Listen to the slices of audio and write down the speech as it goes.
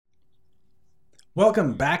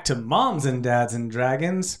Welcome back to Moms and Dads and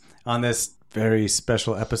Dragons on this very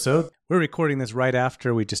special episode. We're recording this right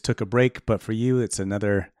after we just took a break, but for you, it's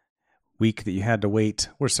another week that you had to wait.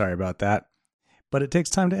 We're sorry about that, but it takes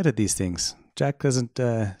time to edit these things. Jack doesn't,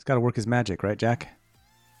 he's got to work his magic, right, Jack?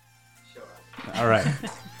 Sure. All right.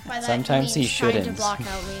 Sometimes he shouldn't. To block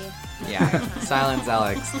out me. Yeah, silence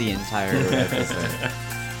Alex the entire episode.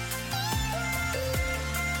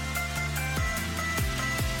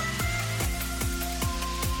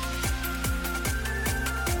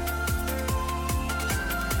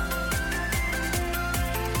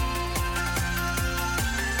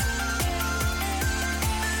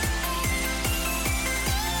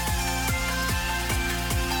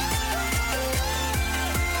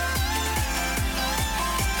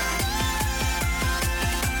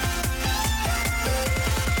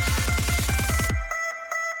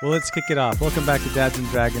 Well, let's kick it off. Welcome back to Dads and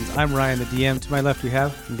Dragons. I'm Ryan, the DM. To my left, we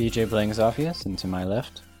have BJ playing Zophius, and to my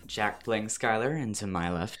left. Jack playing Skylar, and to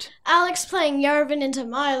my left. Alex playing Yarvin, and to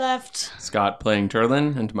my left. Scott playing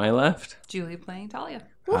Turlin, and to my left. Julie playing Talia.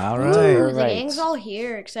 All Ooh, right. the gang's all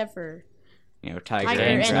here except for Tiger Tiger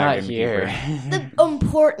and and- Dragon Not here. Keeper. the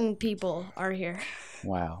important people are here.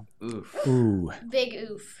 Wow. Oof. Ooh. Big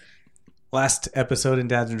oof. Last episode in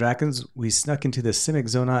Dads and Dragons, we snuck into the Simic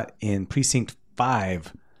Zonot in Precinct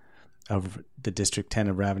 5 of the District 10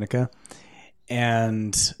 of Ravnica.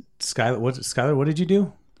 And Skylar, what did you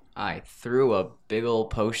do? I threw a big ol'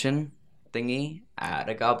 potion thingy at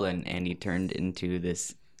a goblin, and he turned into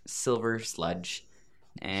this silver sludge.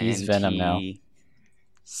 And He's Venom now.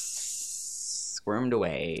 Squirmed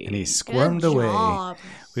away. And he squirmed Good away. job.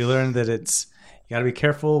 We learned that you got to be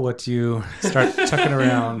careful what you start chucking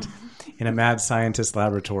around in a mad scientist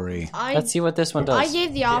laboratory. Let's see what this one does. I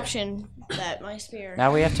gave the option that my spear.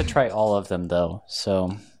 Now we have to try all of them, though.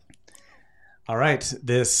 So All right,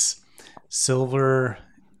 this silver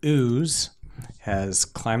ooze has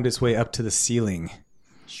climbed its way up to the ceiling.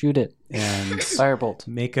 shoot it. And Firebolt.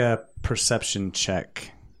 make a perception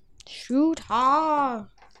check. Shoot ha!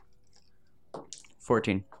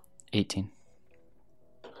 14. 18.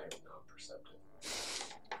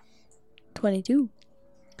 22.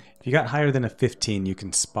 If you got higher than a 15, you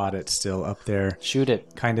can spot it still up there, Shoot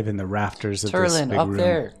it. kind of in the rafters of this Turlin, big up room.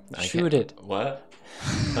 there. I Shoot can't- it. What?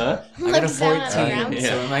 Huh? I got a Looks down at the 14. ground.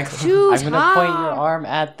 So am I close? Shoot I'm going to point your ha! arm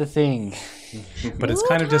at the thing. But it's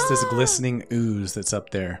kind of just this glistening ooze that's up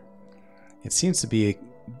there. It seems to be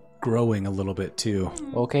growing a little bit too.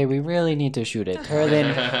 Okay, we really need to shoot it.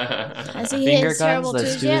 Turlin, Has he hit finger his guns, terrible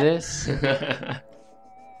let's twos do yet? this.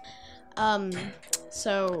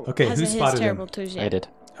 So Okay, has who it hit spotted his him? terrible twos I yet? did.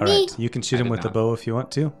 All Me. right, you can shoot I him did with the not. bow if you want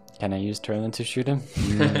to. Can I use Turlin to shoot him?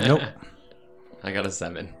 Nope. I got a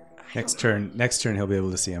 7. Next turn he'll be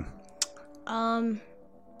able to see him.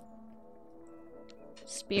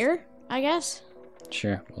 Spear, I guess.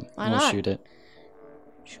 Sure, Why we'll not? shoot it.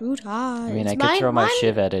 Shoot ha! I mean, I could throw my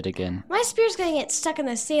shiv at it again. My spear's gonna get stuck in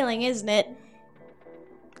the ceiling, isn't it?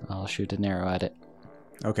 I'll shoot an arrow at it.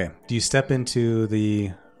 Okay. Do you step into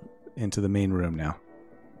the main room now?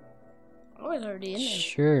 I was already in there.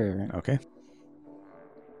 Sure. Okay.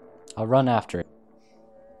 I'll run after it.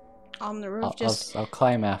 On the roof, I'll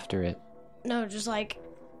climb after it. no, just like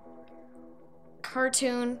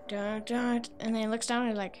cartoon, dun, dun, and then he looks down and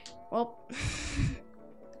he's like, well,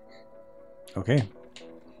 Okay.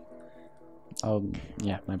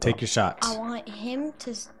 Yeah, my bow. Take your shot. I want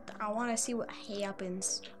to see what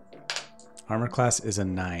happens. Armor class is a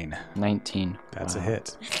 9. 19. That's Wow. a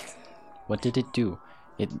hit. What did it do?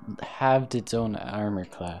 It halved its own armor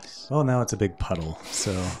class. Well, now it's a big puddle.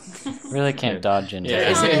 So Really can't dodge into There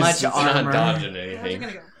it. isn't much it's armor. not dodging How's it anything.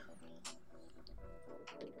 gonna go?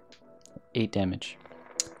 8 damage.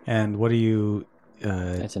 and what are you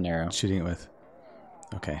That's an arrow. shooting it with?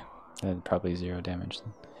 Okay. Probably 0 damage.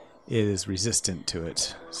 Then. It is resistant to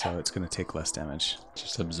it, so it's going to take less damage.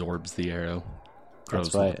 Just absorbs the arrow. That's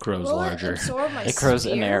Grows, why- grows Will larger. it absorb my It grows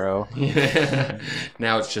an spear? arrow.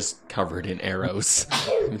 Now it's just covered in arrows.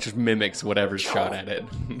 It just mimics whatever's shot at it.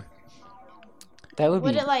 That would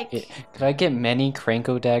Would be. it, like- Could I get many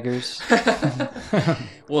Cranko daggers?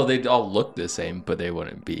 Well, they'd all look the same, but they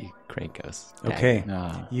wouldn't be Krankos. Okay.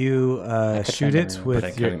 Ah, You could shoot find it an with But I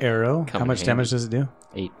your couldn't arrow. come How in much handy. damage does it do?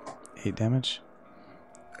 8. 8 damage.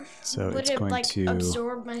 So Would it's it going like to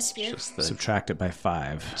absorb my spear? Just the, subtract it by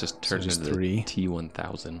 5. just so turns just into 3. the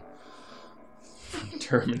T1000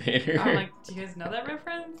 Terminator. I'm like, do you guys know that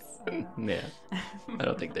reference? Yeah, I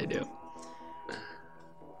don't think they do.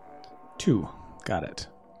 2. Got it.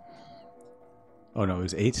 Oh no, it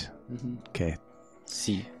was 8? Okay.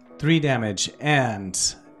 C. 3 damage,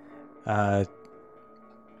 and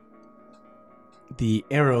The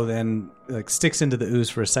arrow then sticks into the ooze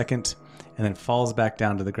for a second and then falls back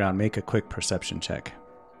down to the ground. Make a quick perception check.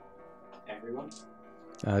 Everyone?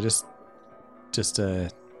 Just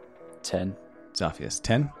 10. Zophius.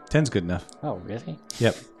 10? 10's good enough. Oh, really?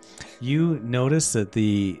 Yep. You notice that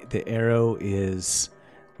the arrow is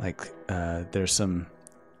there's some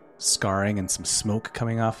scarring and some smoke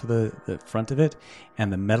coming off of the front of it,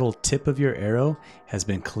 and the metal tip of your arrow has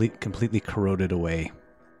been completely corroded away.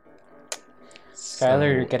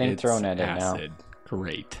 Skylar, you're getting it's thrown at it now. acid.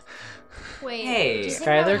 Great. Wait. Hey. do you think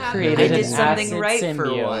that would Skylar happen- created I did an something acid right for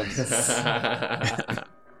symbiote. once.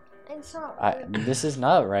 It's not. This is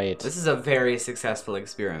not right. This is a very successful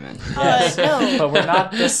experiment. Yes, no. but we're not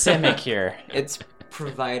the Simic here. It's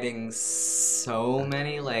providing so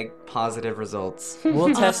many positive results.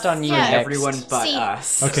 We'll test on you yeah. next. Everyone but See,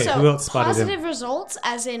 us. Okay, so, who else spotted him? positive results,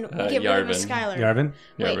 as in we get rid of a Yarvin. Skylar. Yarvin?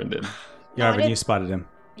 Wait. Yarvin did. No, I Yarvin, didn't- you spotted him.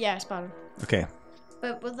 Yeah, I spotted him. Okay.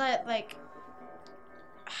 But would that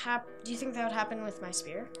do you think that would happen with my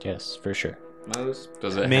spear? Yes, for sure. Most.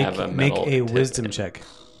 Does it Make have a make metal a tip wisdom in it? check.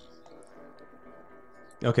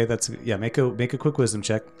 Okay, make a quick wisdom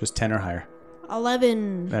check, just 10 or higher.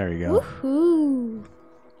 11. There you go.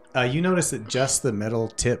 Woohoo! You notice that just the metal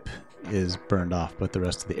tip is burned off, but the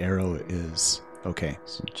rest of the arrow is okay.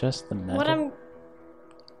 So just the metal. What I'm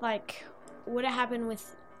would it happen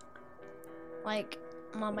with my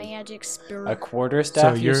magic spear? A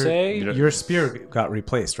quarterstaff, you say? your spear got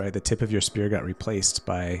replaced, right? The tip of your spear got replaced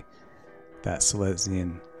by that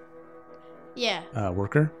Silesian Yeah.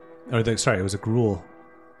 worker. Sorry, it was a Gruul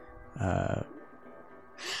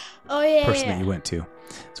Oh yeah. person yeah. that you went to.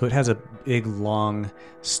 So it has a big, long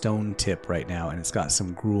stone tip right now, and it's got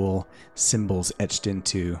some Gruul symbols etched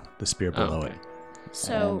into the spear below okay. it.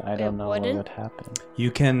 So And I don't it know what wouldn't. would happen.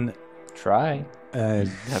 You can Try.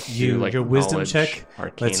 Have to do, your wisdom knowledge, check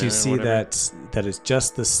arcana, lets you or see whatever. that it's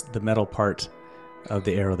just the metal part of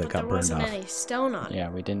the arrow that But got there burned wasn't off. any stone on it. Yeah,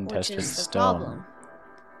 we didn't Which test is with the stone. problem.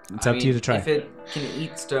 It's up to you to try. If it can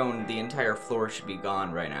eat stone, the entire floor should be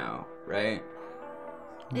gone right now, right?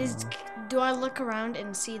 Do I look around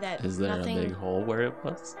and see that Is there nothing? a big hole where it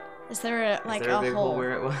was? Is there a, Is there a big hole hole?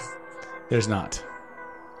 where it was? There's not.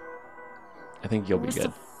 I think you'll be What's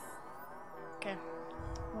good. Okay.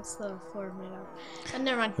 What's the floor made of?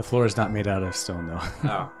 Never mind. The floor is not made out of stone, though.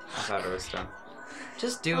 Oh, I thought it was stone.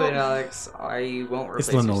 Just do it, Alex. I won't replace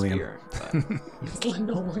It's your linoleum. spear. But... It's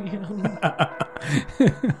linoleum.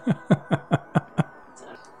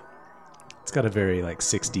 It's got a very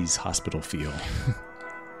 60s hospital feel.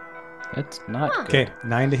 It's not good. Okay,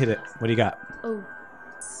 9 to hit it. What do you got? Oh.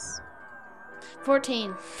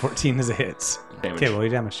 14. 14 is a hit. Damage. Okay, roll your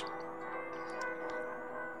damage.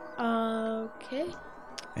 Okay.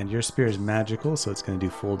 And your spear is magical, so it's going to do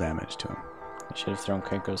full damage to him. I should have thrown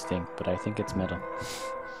Krenko's thing, but I think it's metal.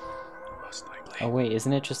 Most likely. Oh wait,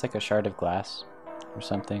 isn't it just like a shard of glass or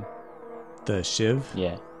something? The shiv.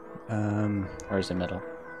 Yeah. Or is it metal?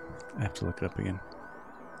 I have to look it up again.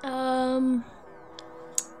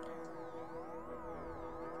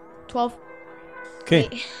 12. Okay.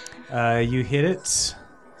 Wait. You hit it,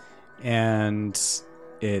 and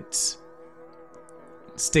it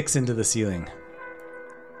sticks into the ceiling.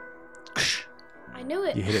 I knew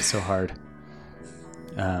it. You hit it so hard.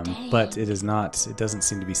 But it is not. It doesn't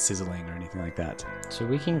seem to be sizzling or anything like that. So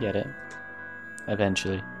we can get it.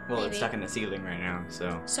 Eventually. Well, Maybe. it's stuck in the ceiling right now,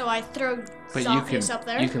 so... So I throw But Zophius up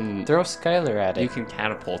there. you can Throw Skylar at it. you can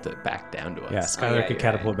catapult it back down to us. Yeah, Skylar yeah, could you're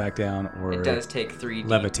catapult right. back down, or It does take 3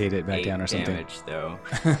 levitate it back down or something. damage, though.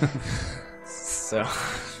 So...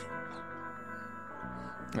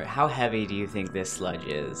 Wait, how heavy do you think this sludge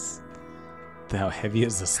is? How heavy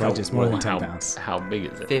is the sludge? It's more than 10 pounds. How big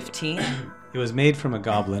is it? 15? It was made from a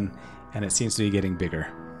goblin, and it seems to be getting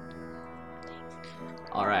bigger.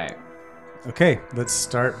 Alright. Okay, let's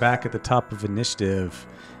start back at the top of initiative.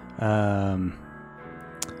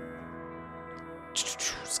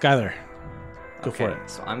 Skylar, go for it.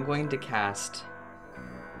 So I'm going to cast...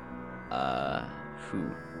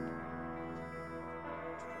 Who?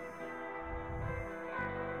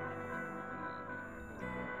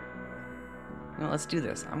 No, let's do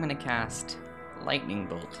this. I'm going to cast Lightning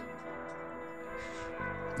Bolt.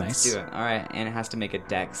 Nice. Do it. Alright, and it has to make a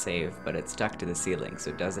dex save, but it's stuck to the ceiling,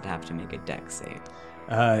 so does it have to make a dex save?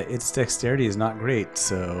 Its dexterity is not great,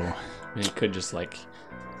 so I mean, it could just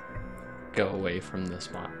go away from the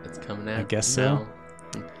spot it's coming at. I guess so.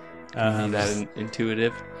 No. Be that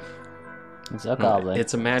intuitive. It's a goblin.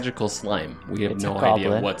 It's a magical slime. We have It's no a idea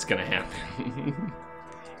goblin. what's gonna happen.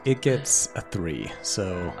 it gets a 3.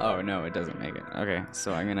 So Oh, no, it doesn't make it. Okay,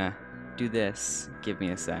 so I'm gonna do this. Give me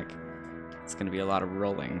a sec. It's gonna be a lot of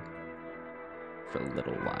rolling. for a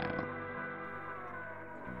little while.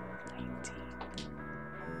 19,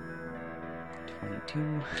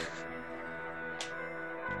 22,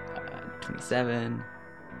 27,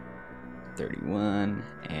 31,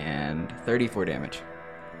 and 34 damage.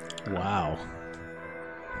 Wow.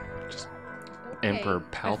 Emperor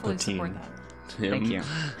I fully support Palpatine. that. Thank you.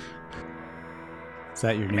 Is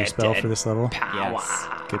that your new spell for this level? Yes.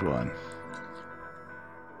 Good one.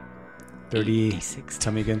 30. 86.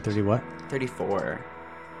 Tell me again, 30 what? 34.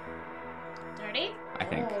 30? I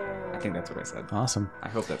think. I think that's what I said. Awesome. I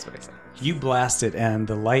hope that's what I said. You blast it, and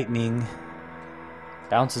the lightning.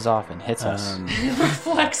 Bounces off and hits us.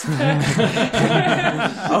 Reflex back.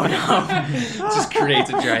 Oh no! Just creates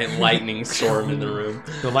a giant lightning storm in the room.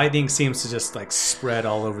 The lightning seems to just like spread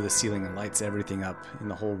all over the ceiling and lights everything up in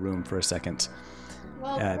the whole room for a second.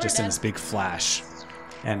 Well, we're Just in dead. this big flash,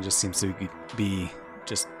 and it just seems to be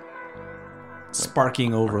just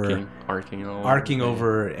sparking over, Arcing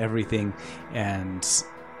over everything, and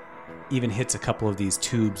even hits a couple of these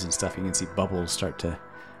tubes and stuff. You can see bubbles start to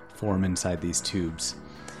form inside these tubes.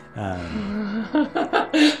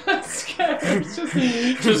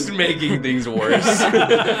 just making things worse.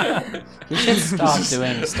 You should stop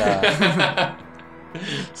doing stuff.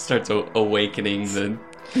 Starts awakening the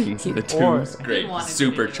things in the Or- tubes. Great. He wanted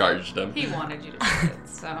you to do it. Supercharged them. He wanted you to do it,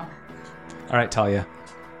 so. All right, Talia.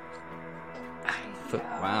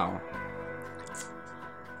 Wow.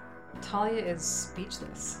 Talia is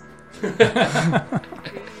speechless.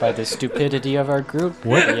 By the stupidity of our group?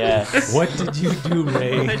 What? Yes. What did you do,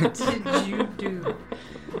 Ray? What did you do?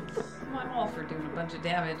 I'm all for doing a bunch of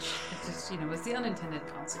damage. It just, it's the unintended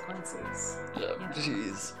consequences.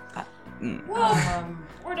 Jeez. Whoa,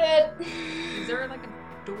 we're dead. Is there like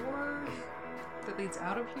a door that leads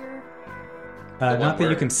out of here? Not that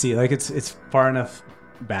you can see. Like it's far enough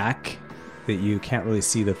back that you can't really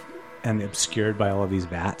see and obscured by all of these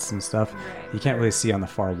vats and stuff. Right. You can't really see on the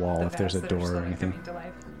far wall The if there's a vats that are door or slowly anything. coming to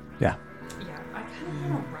life. Yeah. Yeah, I kind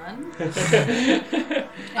of want to run.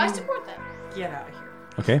 I support that. Get out of here.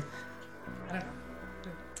 Okay. I don't know.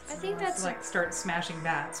 I think Let's, that's like start smashing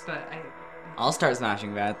bats, but I'll start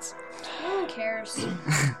smashing vats. no one cares.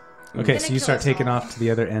 Okay. Gonna So you kill start us taking all. off to the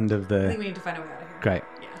other end of I think the. we need to find a way out of here. Great.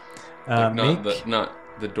 Yeah. Not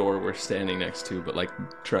the door we're standing next to, but like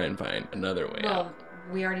try and find another way out. Well,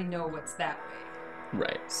 we already know what's that way,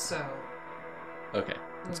 Right. so Okay.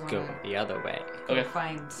 we Let's wanna go the other way. go Okay.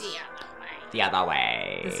 find The other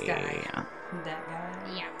way. This guy. that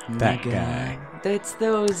guy. That guy. It's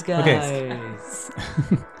those guys. Okay.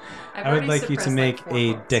 I've I would already like you to suppressed, make like, 4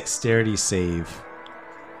 a books. dexterity save.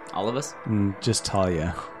 All of us? Just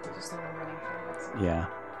Talia. Just the one running forward. Yeah.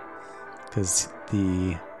 Because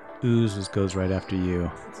the ooze goes right after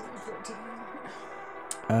you. It's a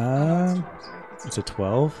 14. It's a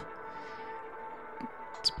 12.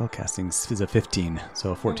 Spellcasting is a 15,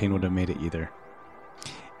 so a 14 would have made it either.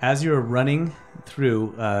 As you're running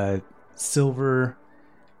through, silver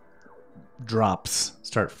drops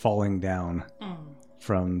start falling down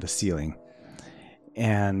from the ceiling.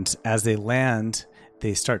 And as they land,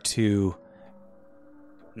 they start to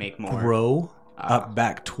Make more. grow up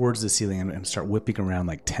back towards the ceiling and start whipping around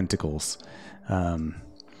like tentacles.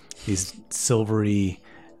 These silvery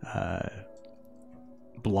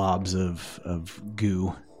blobs of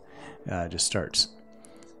goo just starts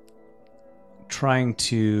trying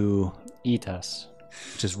to Eat us.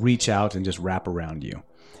 just reach out and just wrap around you.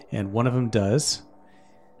 And one of them does.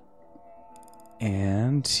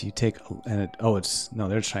 And you take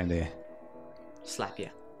they're trying to Slap you.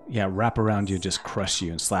 wrap around you, just crush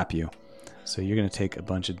you and slap you. So you're going to take a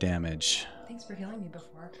bunch of damage. Thanks for healing me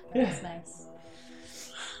before. That was nice.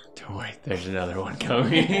 Don't worry, there's another one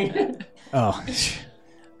coming. Oh,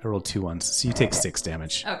 I rolled 2 ones. So you take 6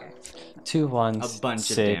 damage. Okay. 2 ones. A bunch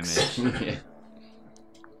 6. of damage.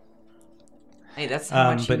 Hey, that's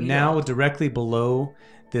how much But you now heal. directly below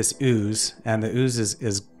this ooze, and the ooze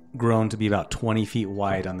is grown to be about 20 feet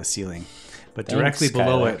wide on the ceiling. But directly Thanks,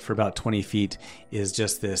 below Skylar. it for about 20 feet is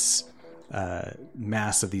just this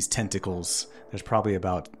mass of these tentacles. There's probably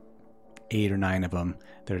about 8 or 9 of them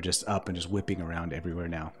that are just up and just whipping around everywhere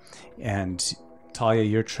now. And Talia,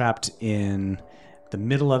 you're trapped in the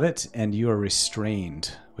middle of it, and you are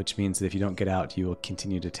restrained, which means that if you don't get out, you will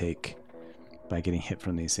continue to take by getting hit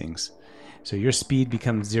from these things. So your speed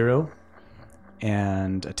becomes 0,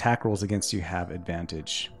 and attack rolls against you have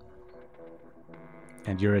advantage.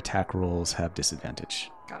 And your attack rolls have disadvantage.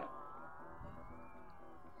 Got it.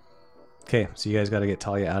 Okay, so you guys got to get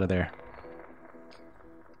Talia out of there.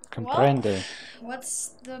 Comprende.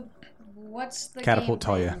 What's the What's the Catapult game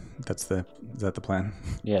Talia. plan? Is that the plan?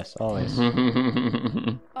 Yes, always. I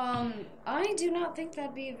do not think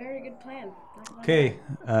that'd be a very good plan. Not gonna Okay,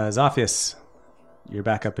 Zophius, you're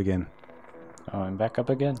back up again. Oh, I'm back up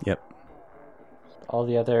again. Yep. All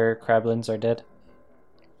the other Crablins are dead.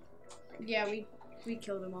 lie. Yeah, we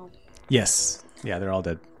killed them all. Yes. Yeah, they're all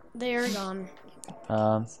dead. They are gone.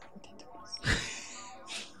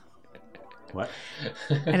 What?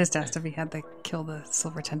 I just asked if he had the kill the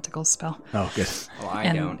silver tentacles spell. Oh, good. Oh, I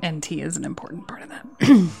and don't. NT is an important part of that.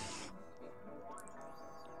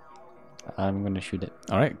 I'm gonna shoot it.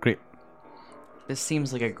 All right, great. This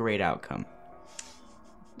seems like a great outcome.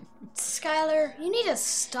 Skylar, you need to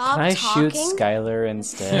stop Can I talking. shoot Skylar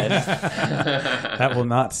instead? That will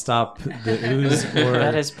not stop the ooze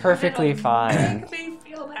That is perfectly fine. Me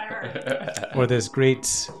feel better. or this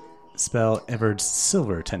great spell, Everard's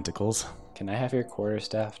Silver Tentacles. Can I have your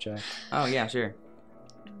quarterstaff, Jack? Oh, yeah, sure.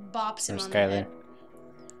 Bops Or him on the Skylar? head.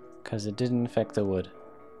 Because it didn't affect the wood.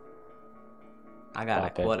 I got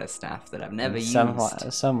Stop a it. quarterstaff that I've never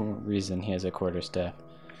Some reason he has a quarterstaff.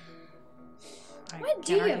 Why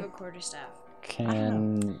do you have a quarterstaff?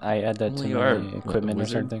 Can I add that to You my are equipment or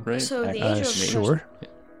wizard, something? right? So the I- angel. Sure.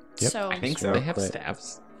 Yep. So I think so. Sure, They have but-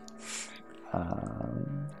 staffs.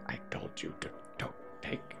 Um, I told you to don't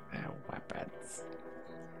take their weapons.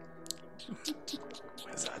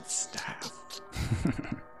 Wizard staff.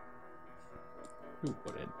 You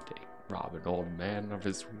wouldn't rob an old man of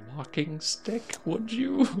his walking stick, would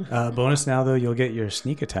you? Bonus now, though, you'll get your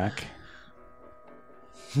sneak attack.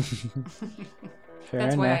 fair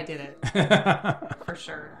That's why I enough. did it, for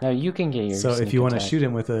sure. Now you can get your. So if sneak you want to attack. shoot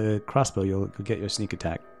him with a crossbow, you'll get your sneak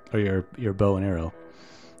attack or your bow and arrow.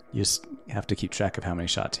 You just have to keep track of how many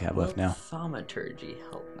shots you have left now Thaumaturgy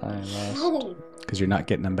help me. I lost. Oh, because you're not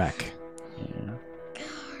getting them back. Yeah.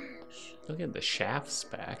 Look at the shafts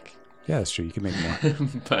back. Yeah, that's true. You can make more. Do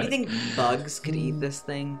you But think bugs could eat this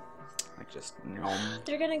thing? Like just nom.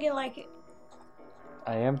 they're gonna get like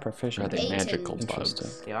I am are proficient. they Bacon. magical Interesting.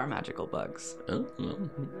 bugs? They are magical bugs. Oh, well,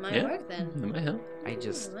 might yeah. work then. That might help. I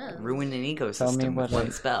just Well. ruined an Tell me ecosystem what with one I-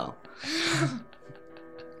 spell.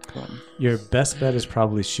 Your best bet is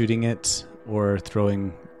probably shooting it or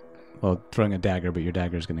throwing a dagger, but your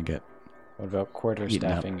dagger is going to get. What about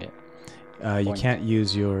quarterstaffing it? You Point. can't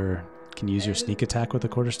use your. Can you use your sneak attack with a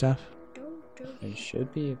quarterstaff? I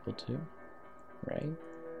should be able to, right?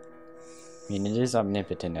 I mean, it is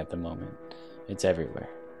omnipotent at the moment. It's everywhere.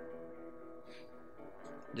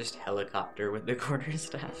 Just helicopter with the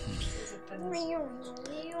quarterstaff.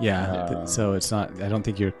 Yeah. Oh. So it's not. I don't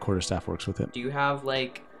think your quarterstaff works with it. Do you have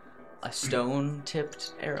like a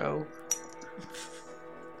stone-tipped arrow?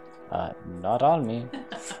 Not on me.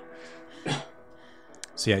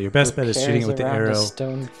 So yeah, your best Who bet is shooting it with carries the around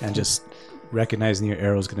a arrow stone and just recognizing your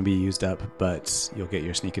arrow is going to be used up, but you'll get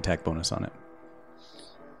your sneak attack bonus on it.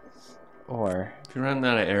 Or If you run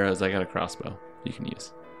out of arrows, I got a crossbow you can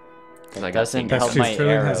use. 'Cause I got doesn't fingers. That's help true.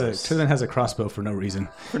 my Trillin arrows. has a crossbow for no reason.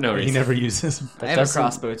 for no He reason. never uses. I have a doesn't-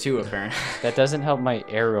 crossbow too, apparently. That doesn't help my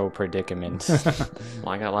arrow predicament. It Well,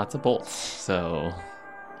 I got lots of bolts, so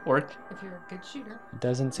work. If you're a good shooter.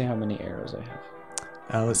 doesn't say how many arrows I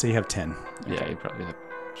have. Let's say you have 10. Yeah, you probably have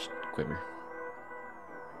quiver,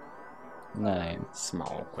 9.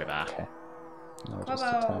 small quiver. Okay. No, just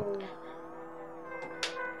a top.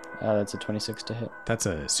 That's a 26 to hit. That's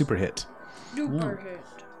a super hit. Super hit.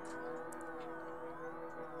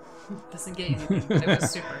 Doesn't get anything, but it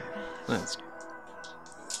was super. That's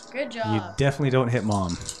Good You job. definitely don't hit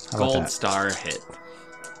mom. How about gold that? star hit.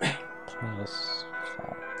 Plus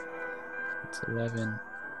 5. It's 11.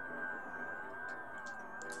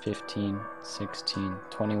 15, 16,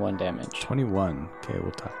 21 damage. 21. Okay,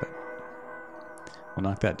 we'll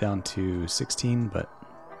knock that down to 16, but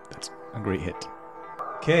that's a great hit.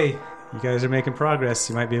 Okay, you guys are making progress.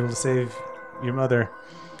 You might be able to save your mother.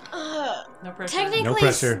 No pressure. Technically, No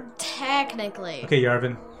pressure. Technically. Okay,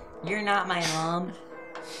 Yarvin, You're not my mom.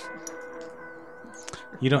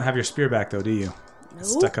 you don't have your spear back though, do you?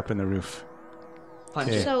 It's Nope. stuck up in the roof. Punch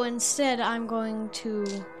Okay. it. So instead, I'm going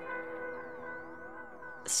to.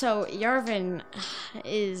 So Yarvin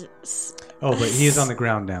is. Oh, but he is on the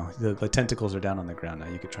ground now. The tentacles are down on the ground now.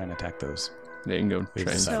 You could try and attack those. There you can go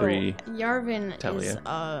try and So- So free. Yarvin Talia. is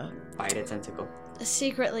Bite a tentacle.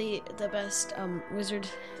 secretly the best wizard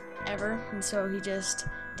ever, and so he just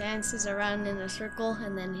dances around in a circle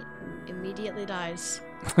and then he immediately dies.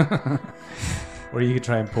 Or you could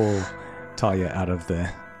try and pull Talia out of the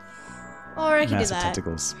Or I can do massive that.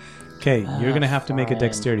 tentacles. Okay, you're going to have to make a Fine.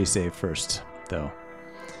 dexterity save first, though.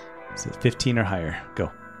 So 15 or higher.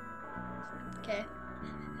 Go. Okay.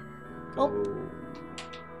 Oh,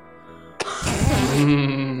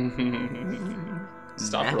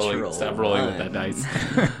 Stop Natural rolling with that one. dice.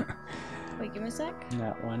 Wait, give me a sec.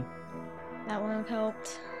 That one. That one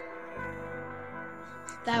helped.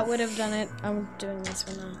 That would have done it. I'm doing this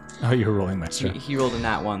one now. Oh, you're rolling, Maestro. He rolled a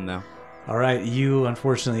nat 1 though. All right, you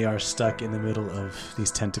unfortunately are stuck in the middle of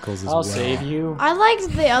these tentacles as I'll well. save you. I liked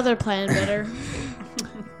the other plan better.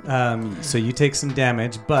 So you take some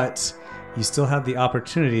damage, but you still have the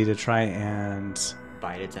opportunity to try and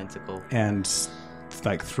Bite a tentacle.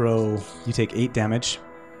 like throw. You take 8 damage.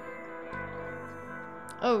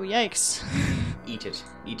 Oh, yikes. Eat it.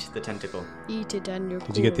 Eat the tentacle. Eat it and you're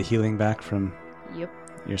Did you get the healing back from Yep.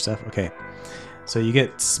 your stuff? Okay. So you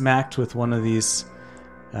get smacked with one of these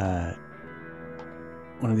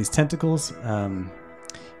tentacles.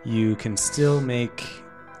 You can still make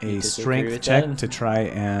a disagree strength with check that. to try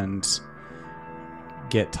and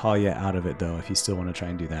get Talia out of it, though, if you still want to try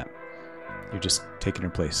and do that. You're just taking her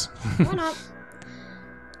place. Why not?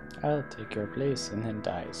 I'll take your place and then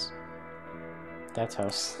dies. That's how.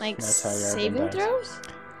 Like that's how Yarvin saving dies.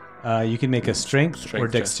 throws? You can make a strength or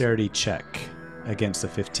Strength check. dexterity check against a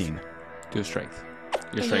 15. Do a strength.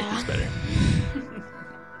 Your strength Yeah. is better.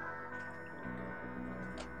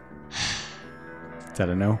 Is that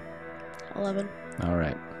a no? 11. All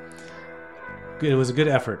right. Good. It was a good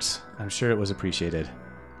effort. I'm sure it was appreciated.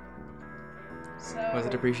 Was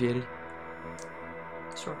it appreciated?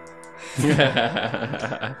 Sure.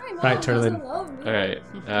 Right, Turlin. All right.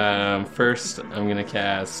 First, I'm gonna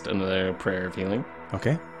cast another prayer of healing.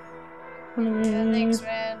 Okay. Thanks,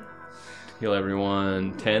 man. Heal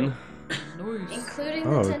everyone 10, Nice. Including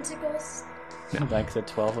Oh. the tentacles? Like the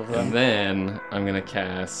 12 of and them. then I'm gonna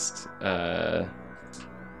cast. Well,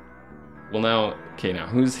 now, okay. Now,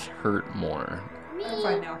 who's hurt more? I'm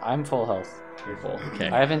fine now. I'm full health. You're full. Okay.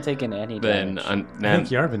 I haven't taken any Then, damage. I now, think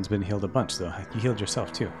Yarvin's been healed a bunch, though. You healed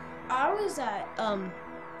yourself, too. I was at,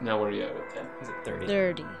 now what are you at with 10? Is it 30?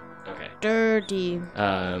 dirty. Okay. Dirty.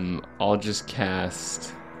 I'll just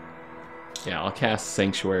cast. Yeah, I'll cast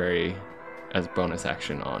Sanctuary as bonus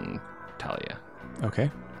action on Talia. Okay.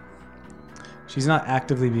 She's not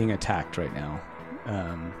actively being attacked right now.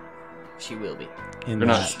 She will be. In Or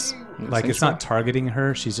that, not. like it's not targeting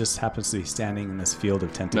her. She just happens to be standing in this field of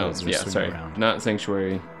No, tentacles. that are yeah, swimming sorry. around. Not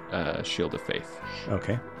Sanctuary, Shield of Faith.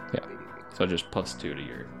 Okay. Yeah. So just +2 to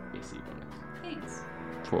your AC bonus Thanks.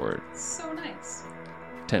 for So nice.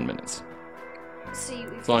 10 minutes. See,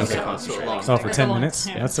 As long as they So concentrate. long. Oh, for That's 10 a long minutes?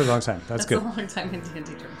 time. That's a long time. That's good. a long time in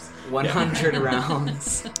D&D terms. 100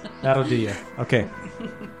 rounds. That'll do you. Okay.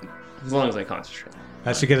 As long as I concentrate.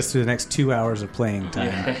 That should get us through the next 2 hours of playing time.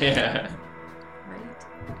 Yeah.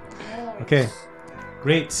 Right? Okay.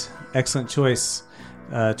 Great. Excellent choice.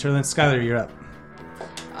 Turlin, Skylar, you're up.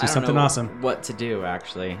 I don't something know awesome. What to do,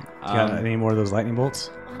 actually. You got any more of those lightning bolts?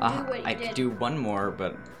 I could do one more,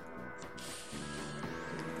 but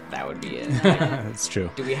that would be it. That's true.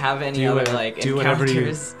 Do we have any Do, other like do whatever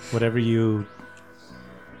encounters? whatever you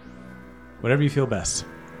feel best.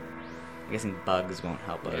 I'm guessing bugs won't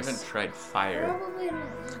help I haven't us. tried fire. Probably not.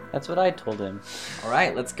 That's what I told him. All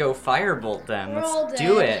right, let's go firebolt then. We're all Let's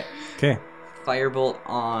do dead. it. Okay. Firebolt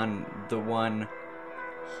on the one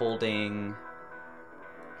holding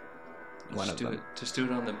one Just of do them. it. Just do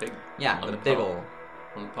it on the big. Yeah, on the puddle. big ol',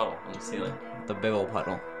 On the puddle, on the ceiling. the big ol'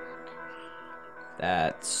 puddle.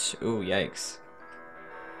 That's ooh yikes.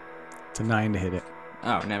 It's a 9 to hit it.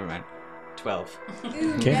 Oh, never mind. 12.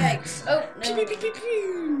 Ooh, Okay. yikes. Oh, no.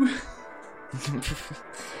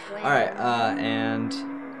 All right, and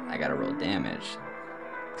I gotta roll damage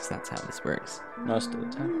because that's how this works. Most of the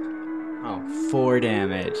time. Oh, 4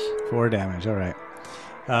 damage. 4 damage. All right.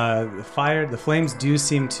 The flames do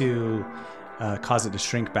seem to cause it to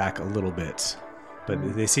shrink back a little bit,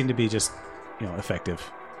 but they seem to be just,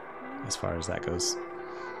 effective as far as that goes.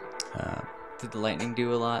 Did the lightning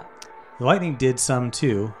do a lot? The lightning did some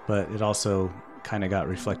too, but it also kind of got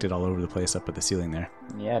reflected all over the place up at the ceiling there.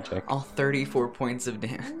 Yeah, Jack. All 34 points of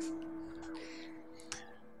damage.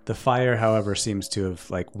 The fire, however, seems to have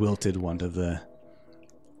wilted one of the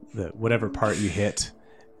whatever part you hit,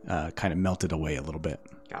 kind of melted away a little bit.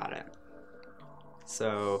 Got it.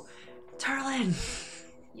 So, Turlin.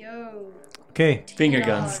 Yo. Okay. Finger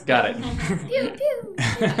guns. Got it. Pew, pew.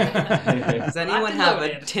 Does anyone have a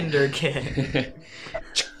loaded. Tinder kit?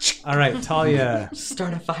 All right, Talia.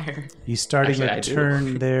 Start a fire. You starting Actually, a I do.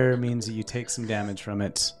 turn there means that you take some damage from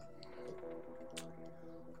it.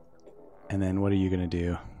 And then what are you going to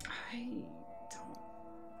do?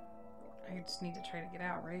 I just need to try to get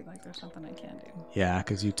out, right? Like there's something I can do. Yeah,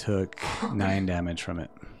 because you took 9 damage from it.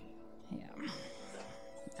 Yeah.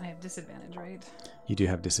 And I have disadvantage, right? You do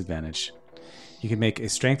have disadvantage. You can make a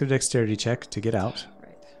strength or dexterity check to get out.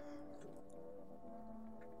 Right.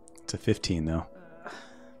 It's a 15, though.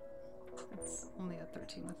 It's only a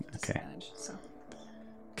 13 with Okay. disadvantage. So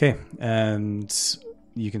Okay, and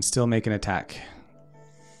you can still make an attack.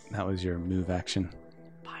 That was your move action.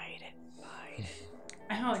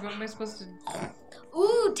 I don't know, like, what am I supposed to?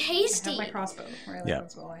 Ooh, I tasty. have my crossbow. Right? Like, Yeah.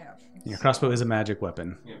 That's all I have. Your crossbow is a magic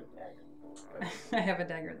weapon. I have a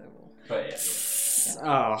dagger that will. But yeah.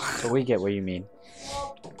 Oh. So we get what you mean.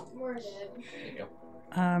 We're dead. There you go.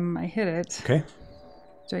 I hit it. Okay,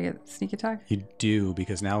 Do I get sneak attack? you do,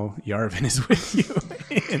 because now Yarvin is with you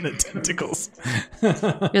in the tentacles.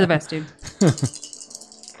 You're the best, dude.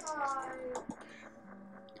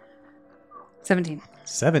 17.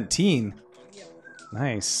 17.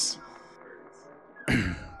 Nice.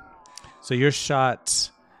 So your shot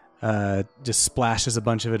just splashes a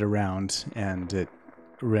bunch of it around, and it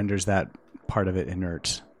renders that part of it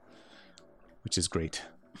inert, which is great.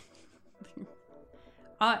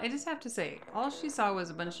 I just have to say, all she saw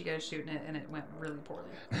was a bunch of you guys shooting it, and it went really poorly.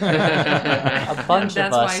 A bunch of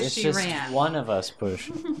That's us. why It's she just ran. one of us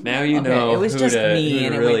push. Now you Okay, know it was who just to, me, who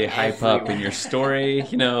and to it really went hype up in everywhere. your story.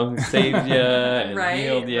 You know, who saved you and Right?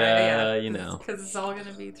 healed you. Yeah. You know. Because it's all going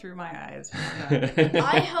to be through my eyes.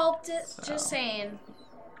 I helped it. Just saying.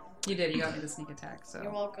 You did. You got me the sneak attack, so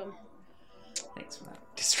You're welcome. thanks for that.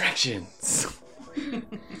 Distractions. You're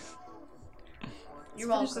Finish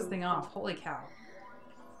welcome. this thing off. Holy cow.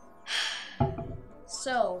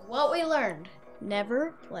 So, what we learned: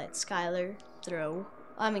 never let Skylar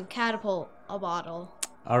catapult a bottle.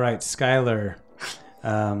 All right, Skylar.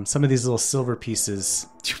 Some of these little silver pieces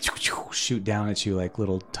shoot down at you like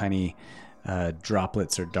little tiny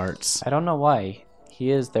droplets or darts. I don't know why.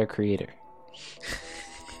 He is their creator.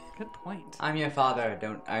 Good point. I'm your father.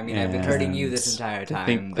 I've been hurting you this entire They time.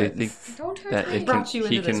 think, they but think Don't hurt that me. it can, Brought you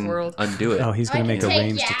he into this can world. undo it. Oh, he's going I to make can a take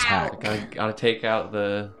ranged you attack. out. Gotta take out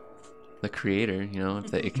the creator. You know,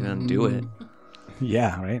 if it can undo it.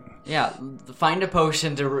 Yeah, right? yeah, find a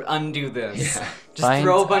potion to undo this. Yeah. Just Find-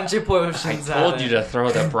 throw a bunch of I potions at told you it. to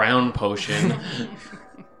throw the brown potion.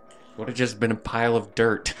 Would have just been a pile of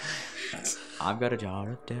dirt. I've got a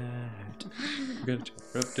jar of dirt. Good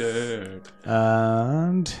of dirt.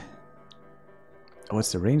 And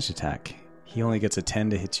what's the ranged attack? He only gets a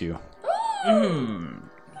 10 to hit you.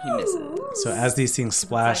 He misses. So as these things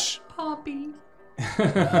splash, Poppy.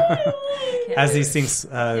 as these things,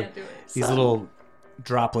 Can't do it. these little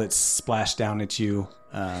droplets splash down at you,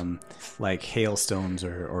 like hailstones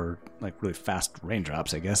or like really fast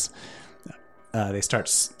raindrops, I guess. They start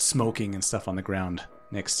smoking and stuff on the ground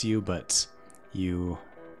next to you, but you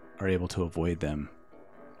are able to avoid them.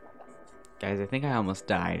 Guys, I think I almost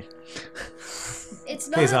died. It's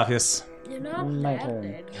Okay, not. Zophius. You're not My that turn.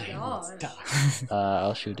 dead. Gosh.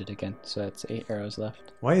 I'll shoot it again. So that's 8 arrows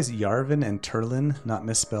left. Why is Yarvin and Turlin not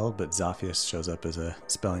misspelled, but Zophius shows up as a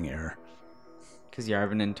spelling error? Because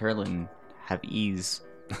Yarvin and Turlin have ease.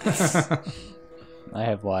 I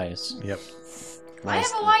have Y's. Yep. I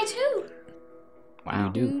have a Y too.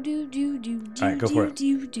 Wow. You do. Do. All right, go for it.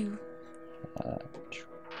 Do.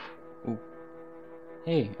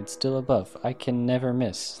 Hey, it's still above. I can never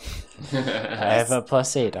miss. I have a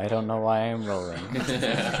 +8. I don't know why I'm rolling.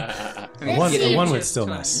 A one, Let's a see. one would still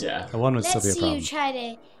miss. Yeah. A one would still Let's be a see problem. you try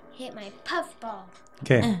to hit my puffball.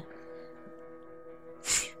 Okay.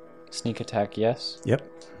 Sneak attack, yes. Yep.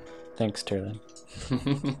 Thanks, Turlin.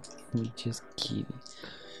 You just keep.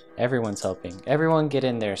 Everyone's helping. Everyone get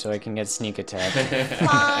in there so I can get sneak attack.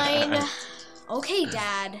 Fine. Okay,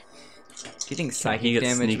 Dad. Do you think He psychic gets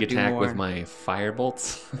damage sneak would do attack more? with my fire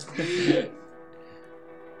bolts.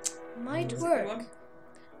 Might work.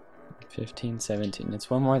 15, 17. It's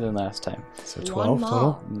one more than last time. So One 12 more.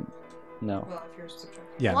 total? No. Well, if you're subtracting.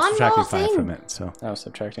 Yeah, One subtracting more 5 thing. from it. So Oh,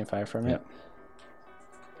 subtracting 5 from it? Yep.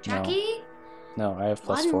 Jackie, No, I have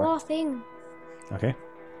one +4. more thing. okay.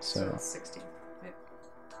 So So it's 16. Right.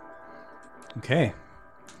 Okay.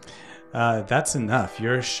 That's enough.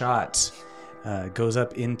 Your shot goes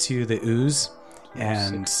up into the ooze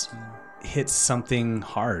and 16, hits something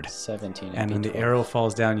hard. 17. And when the arrow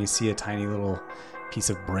falls down, you see a tiny little piece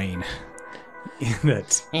of brain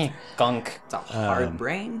that Gunk. It's a hard Um,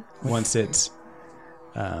 brain. once it's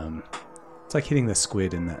like hitting the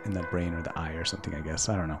squid in the brain or the eye or something, I guess.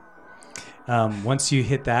 I don't know. Once you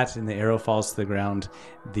hit that and the arrow falls to the ground,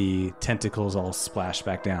 the tentacles all splash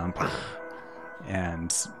back down,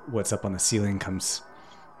 and what's up on the ceiling comes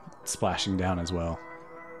splashing down as well.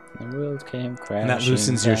 The world came crashing And that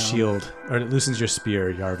loosens your down. shield, or it loosens your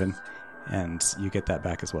spear, Yarvin, and you get that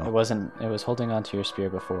back as It well. was holding onto your spear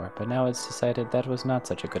before, but now it's decided that was not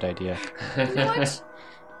such a good idea. What?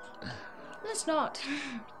 Let's not.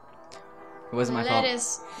 It wasn't my Let fault.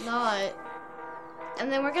 us not.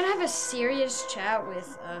 And then we're gonna have a serious chat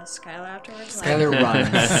with Skylar afterwards. like- Skylar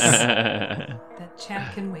runs. That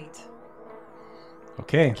chat can wait.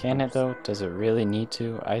 Okay. Can it though? Does it really need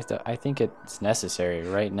to? I think it's necessary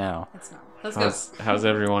right now. It's not. Let's go. How's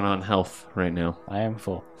everyone on health right now? I am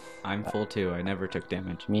full. I'm full too. I never took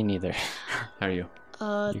damage. Me neither. How are you?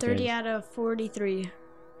 30 out of 43.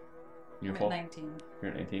 You're I'm full? at 19.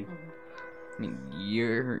 You're at 19? I mean,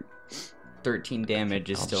 your 13 damage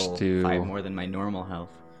is I'll still just do- 5 more than my normal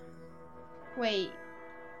health. Wait.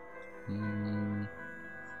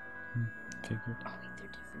 Figured.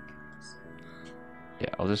 Yeah,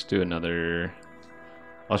 I'll just do another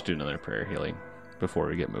prayer healing before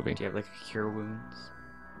we get moving. Do you have like a cure wounds?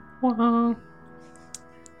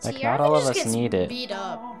 Like, See, not Arthur all of just us gets need it. beat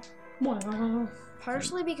up.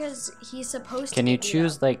 Partially because he's supposed to. Can you get beat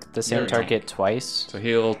choose up. like the same You're a target twice? So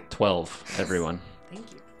heal 12, everyone.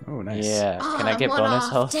 Thank you. Oh, nice. Yeah. Can I I'm get one bonus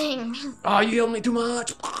off. health? Dang. Oh, you healed me too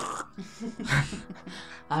much!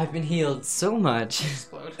 I've been healed so much.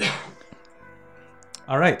 Explode.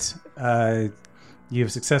 All right. You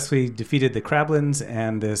have successfully defeated the Crablins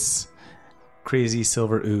and this crazy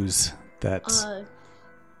silver ooze that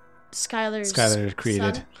Skylar's Skylar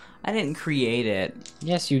created. son? I didn't create it.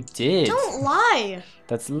 Yes, you did. Don't lie.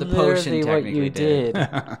 That's potion literally what technically you did. did.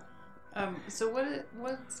 So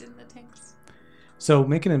what's in the tanks? So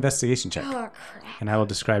make an investigation check, Oh crap. and I will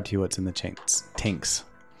describe to you what's in the tanks.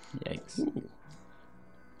 Yikes.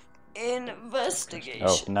 Investigation.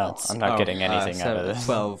 Oh no, I'm not getting anything out of this.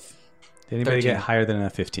 12. Did anybody 13. get higher than a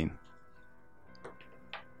 15?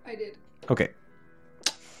 I did. Okay.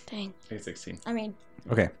 Dang. 16. I mean.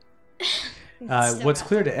 Okay. still What's got-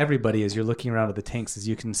 clear to everybody as you're looking around at the tanks is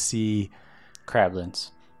you can see.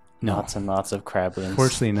 Crablins. No. Lots and lots of crablins.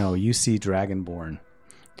 Fortunately, no. You see Dragonborn.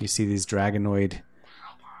 You see these dragonoid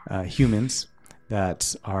humans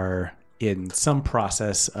that are in some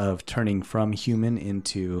process of turning from human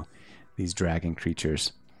into these dragon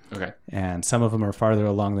creatures. Okay. And some of them are farther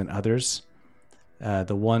along than others.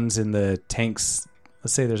 The ones in the tanks,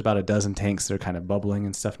 let's say there's about a dozen tanks that are kind of bubbling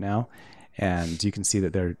and stuff now. And you can see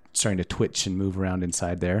that they're starting to twitch and move around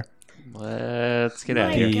inside there. Let's get My out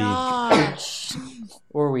of here. gosh.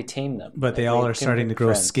 Or we tame them. But they Like, all we are can starting be to grow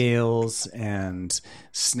friends. scales and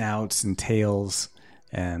snouts and tails,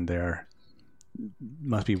 and there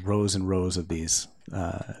must be rows and rows of these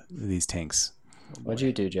tanks. What'd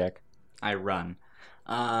you do, Jack? I run.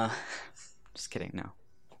 Just kidding. No.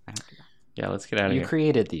 I don't do that. Yeah, let's get out of You here.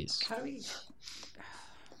 created these. How do we?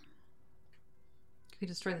 We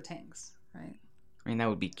destroy the tanks, right? I mean, that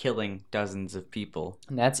would be killing dozens of people.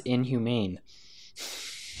 And that's inhumane.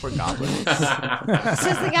 Poor goblins. This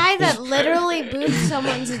is the guy that literally boots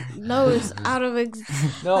someone's nose out of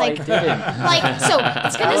No, like, I didn't. like so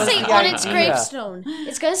it's That gonna was say the on its idea. gravestone.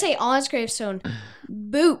 It's gonna say on its gravestone,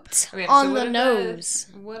 booped Okay, so on what the are nose.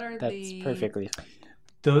 What are That's the? perfectly fine.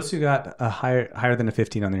 Those who got a higher than a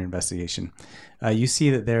 15 on their investigation, you see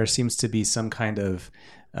that there seems to be some kind of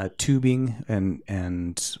tubing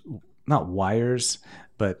and not wires,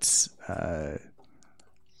 but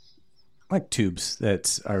like tubes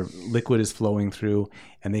that are liquid is flowing through,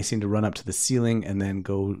 and they seem to run up to the ceiling and then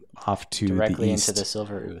go off to Directly the east, into the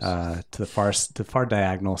silver ooze. to the far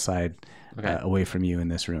diagonal side, Okay. away from you in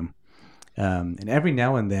this room. And every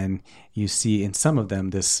now and then you see in some of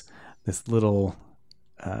them this little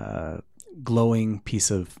glowing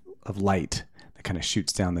piece of light that kind of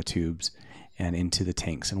shoots down the tubes and into the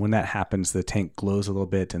tanks. And when that happens, the tank glows a little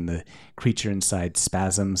bit and the creature inside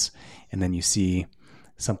spasms, and then you see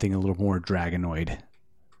something a little more dragonoid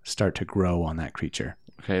start to grow on that creature.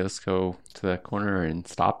 Okay, let's go to the corner and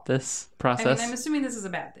stop this I process. mean, I'm assuming this is a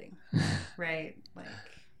bad thing, right? Like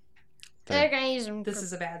They're gonna use them. this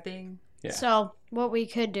is a bad thing. Yeah. So what we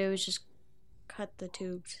could do is just cut the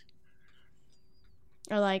tubes,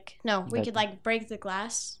 or like no, we That- could like break the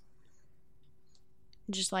glass,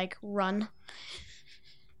 and just like run.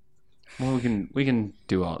 Well, we can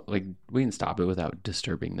do all we can stop it without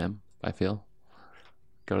disturbing them. I feel.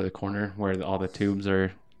 Go to the corner where all the tubes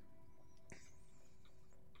are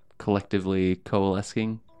collectively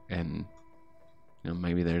coalescing, and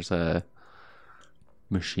maybe there's a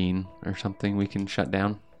machine or something we can shut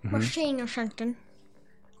down. Machine or something.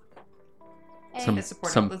 Some I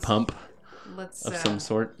support it. some Let's- pump Let's of some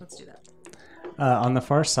sort. Let's do that. On the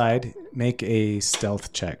far side, make a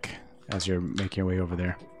stealth check as you're making your way over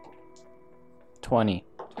there. 20.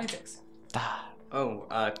 26. Oh,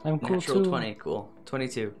 I'm cool natural too. 20. Cool.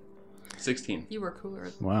 22. 16. You were cooler.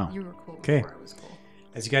 Wow. You were cool Okay. before I was cool.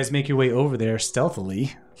 As you guys make your way over there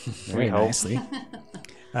stealthily, very hope. nicely,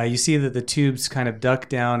 You see that the tubes kind of duck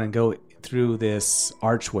down and go through this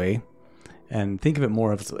archway, and think of it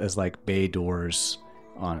more as like bay doors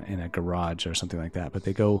in a garage or something like that. But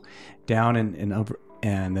they go down and over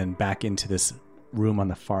and then back into this room on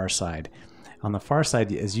the far side. On the far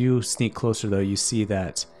side, as you sneak closer, though, you see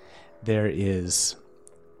that there is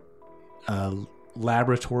a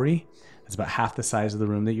laboratory. It's about half the size of the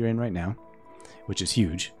room that you're in right now, which is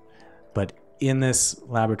huge. But in this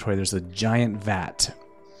laboratory, there's a giant vat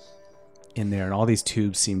in there, and all these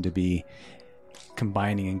tubes seem to be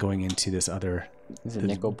combining and going into this other These are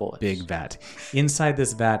nickel bullets. big vat. Inside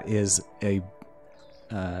this vat is a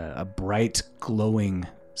bright, glowing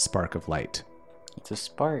spark of light. It's a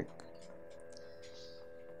spark.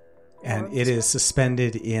 And it is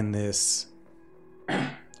suspended in this...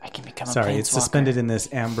 I can become a Sorry, it's planeswalker. suspended in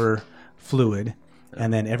this amber fluid,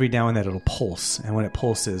 and then every now and then it'll pulse. And when it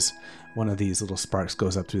pulses, one of these little sparks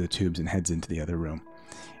goes up through the tubes and heads into the other room.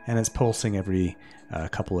 And it's pulsing every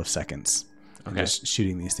couple of seconds, and Okay. just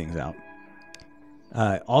shooting these things out.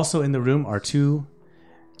 Also in the room are two...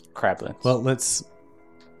 Crablets. Well, let's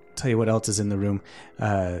tell you what else is in the room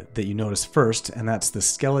that you notice first, and that's the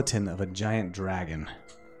skeleton of a giant dragon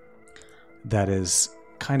that is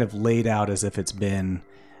kind of laid out as if it's been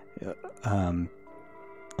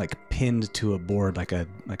like pinned to a board like a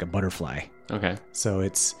butterfly. Okay. So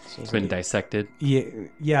it's It's been dissected.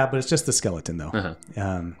 yeah, but it's just the skeleton though.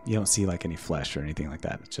 Uh-huh. You don't see like any flesh or anything like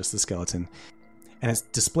that. It's just the skeleton, and it's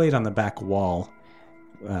displayed on the back wall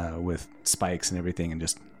with spikes and everything, and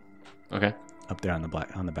just Okay. up there on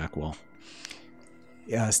the back wall.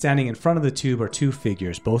 Standing in front of the tube are two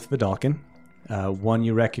figures, both Vidalcan. One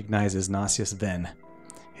you recognize as Nasius Ven,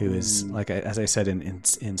 who is, as I said, in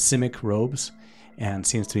Simic robes, and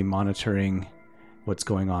seems to be monitoring what's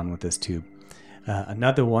going on with this tube.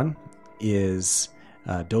 Another one is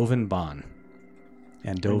Dovin Bon,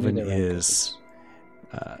 and Dovin is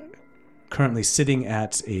currently sitting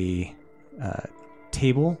at a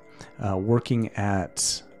table, working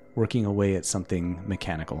away at something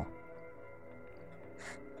mechanical.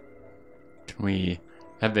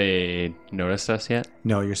 Have they noticed us yet?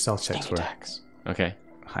 No, your stealth checks were attacks. Okay.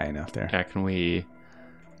 high enough there. Yeah, can we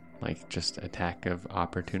just attack of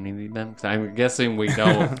opportunity them? 'Cause I'm guessing we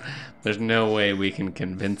don't. There's no way we can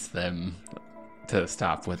convince them to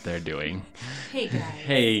stop what they're doing. Hey guys.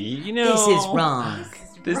 Hey, This is wrong.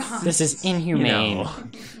 This is inhumane.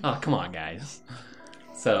 Oh, come on, guys.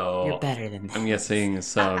 So You're better than this. I'm guessing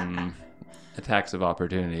some attacks of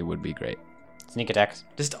opportunity would be great. Sneak attacks.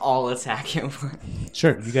 Just all attack him.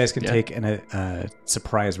 Sure, you guys can Yeah. take a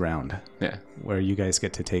surprise round Yeah. where you guys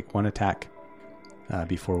get to take one attack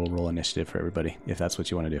before we'll roll initiative for everybody, if that's what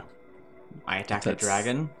you want to do. I attack the That's-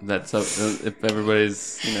 dragon. That's if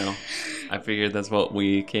everybody's, I figured that's what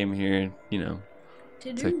we came here,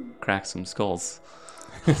 to crack some skulls.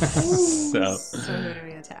 So So who do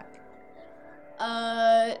we attack?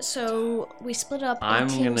 So we split up. in I'm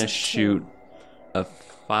teams gonna of shoot two. a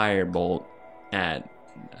firebolt at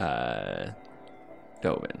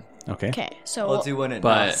Dovin. Okay. Okay, so I'll do one at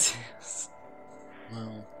But- Nas.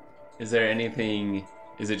 Well, Is there anything?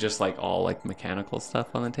 Is it just all mechanical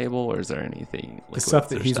stuff on the table, or is there anything? The stuff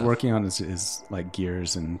that he's working on is like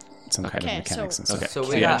gears and some kind of Okay, mechanics so- and stuff. Okay, So so,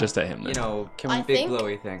 we yeah, got, just at him. Then. I big think-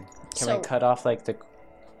 glowy thing. can So- we cut off the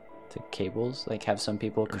cables? Have some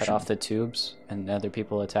people cut sure. off the tubes and other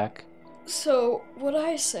people attack? So what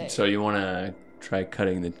I say? So you want to try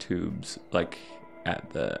cutting the tubes at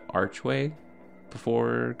the archway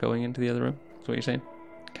before going into the other room? That's what you're saying?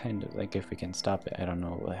 Kind of if we can stop it. I don't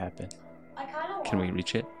know what will happen. I kind of Can we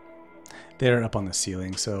reach it? They're up on the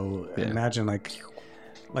ceiling, so Yeah. imagine like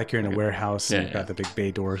you're in a warehouse and Yeah, you've got the big bay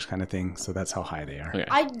doors kind of thing. So that's how high they are. Okay.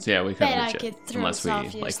 I So yeah, we bet couldn't I reach could it throw unless we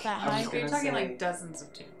Sophia's that high. You're talking dozens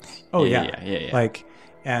of tubes. Oh yeah.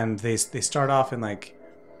 and they start off in a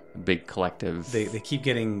big collective. they keep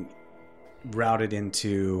getting routed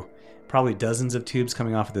into probably dozens of tubes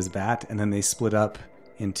coming off of this vat, and then they split up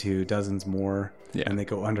into dozens more, Yeah. and they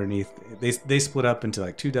go underneath. They split up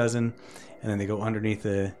into 2 dozen, and then they go underneath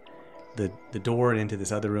the door and into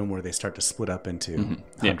this other room where they start to split up into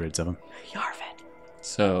Yeah. hundreds of them.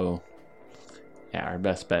 So yeah, our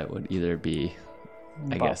best bet would either be,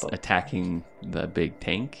 I guess, Bop up. attacking the big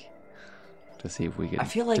tank to see if we could I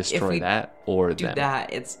feel like if destroy we that or Do them.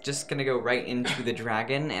 that, it's just gonna go right into the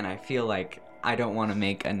dragon, and I feel like I don't want to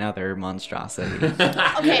make another monstrosity.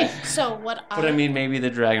 Okay, so what But I mean, maybe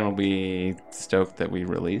the dragon will be stoked that we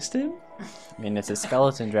released him. I mean, it's a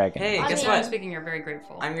skeleton dragon. Hey, I guess mean- what? Speaking, you're very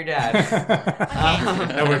grateful. I'm your dad.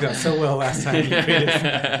 That worked out so well last time. You created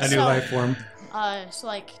a new So- life form.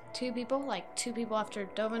 so 2 people, 2 people after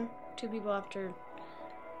Dovin, 2 people after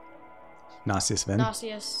Nasius Ven.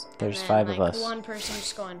 Nauseous. There's and then, 5 of like, us. One person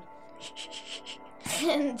just going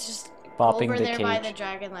and just Bopping over the there by cage. the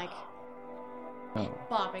dragon, like Oh,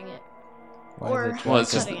 bopping it. why Or- is it Well,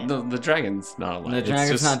 it's just Cutting it. the dragon's not alive. The It's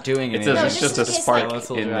dragon's just, not doing It's, anything. No, it's just just a in case, spark like,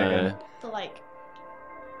 in dragon. the. To like,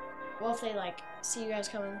 well, if they like see you guys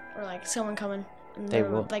coming or like someone coming, and They they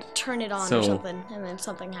would won't. like turn it on So- or something, and then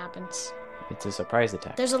something happens. It's a surprise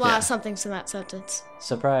attack. There's a lot Yeah. of somethings in that sentence.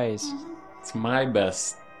 Surprise. So my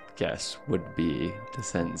best guess would be to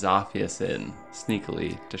send Zophius in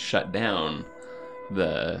sneakily to shut down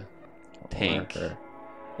the tank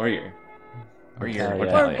or your Battalion. Or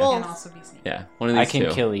battalion. both. Can also be sneaky. Yeah, one of these I can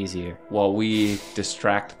two. kill easier. While we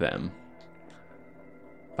distract them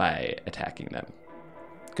by attacking them.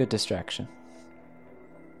 Good distraction.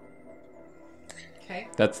 Okay.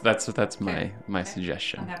 That's my Okay. my Okay.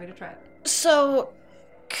 suggestion. I'm happy to try it. So,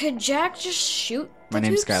 could Jack just shoot? My the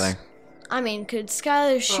name's tubes? Skylar. I mean, could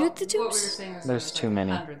Skylar shoot Well, the What we were tubes? saying is There's too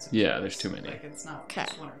many. hundreds of Yeah, tubes. there's too many. Like it's not Okay.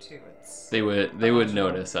 just 1 or 2. It's They would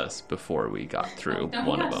notice us before we got through No,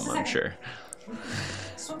 one of just them, a I'm second. sure.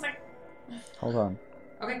 Just 1 second. Hold on.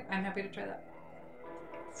 Okay, I'm happy to try that.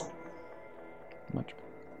 Much.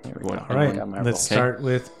 There we What- go. All right, Got my let's rolls. start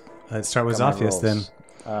with Zophius Got my then.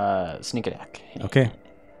 rolls. Sneak attack. Okay.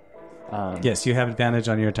 Yes. You have advantage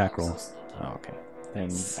on your attack roll. Oh, okay. Then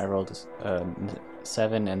I rolled a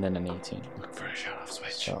 7 and then an 18. For a shut off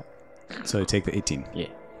switch. So So you take the 18. yeah.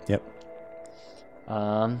 Yep.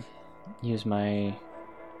 Use my.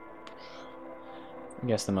 I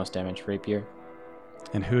guess the most damage rapier.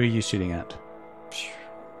 And who are you shooting at?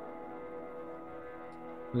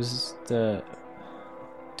 Who's the.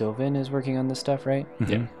 Dovin is working on this stuff, right?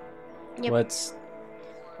 Yeah. Yep. What's.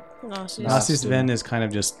 Nauseous. Nasius Ven is kind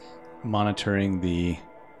of just monitoring the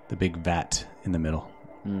big vat in the middle.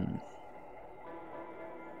 Hmm,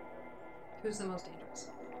 Who's the most dangerous?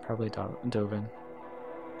 probably Dovin.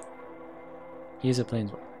 He's a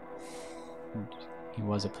planeswalker. He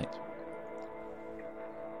was a planeswalker.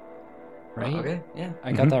 Right? Okay, yeah.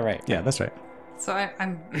 I got Mhm. that right. Yeah, that's right. So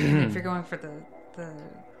I'm if you're going for the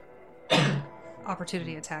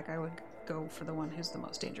opportunity attack, I would go for the one who's the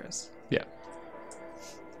most dangerous. Yeah.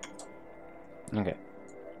 Okay.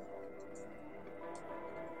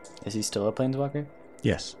 Is he still a planeswalker?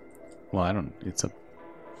 Yes. Well, I don't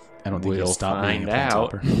think We'll he'll stop being a find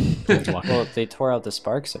out. planeswalker. Well, they tore out the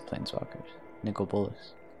sparks of planeswalkers. Nicol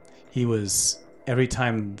Bolas. He was every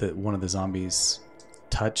time that one of the zombies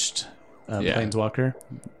touched a Yeah. planeswalker,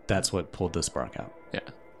 that's what pulled the spark out. Yeah.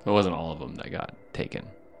 It wasn't all of them that got taken.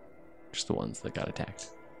 Just the ones that got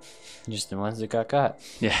attacked. Just the ones that got caught.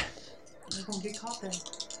 Yeah. You won't get caught then.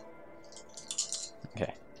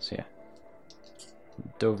 Okay, so yeah.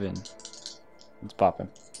 Dovin. Let's pop him.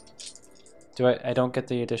 I don't get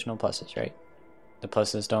the additional pluses, right? The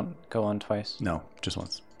pluses don't go on twice. No, just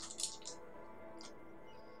once.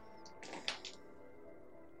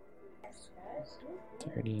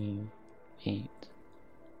 $38,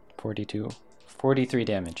 42, 43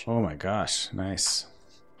 damage. Oh my gosh, nice.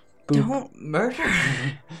 Don't murder.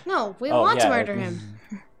 No, we Oh, want yeah, to murder him.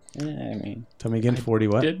 I mean, Tell me again, 40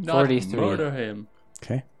 what? Did not 43. murder him.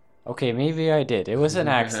 Okay. okay, maybe I did. It was an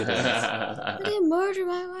accident. I didn't murder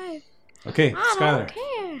my wife. Okay, I Skylar. don't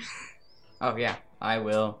care. Oh yeah, I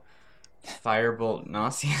will. Firebolt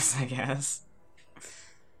Nauseous, I guess.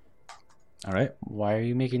 All right. Why are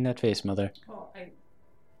you making that face, mother? Well,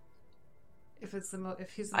 if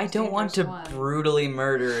he's the I most don't want to dangerous one, brutally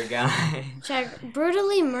murder a guy. Jack,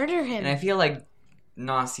 brutally murder him. And I feel like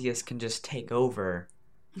Nauseous can just take over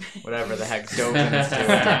whatever the heck Dovin is step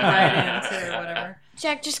doing. right into whatever.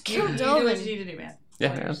 Jack, just You kill do what you Dovin. need to do, man.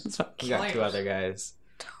 Yeah, that's fine. We got two other guys.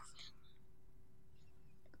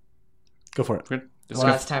 Go for it. Good. The Just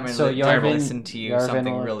last time I So Yarvin- listened to you, Yarvin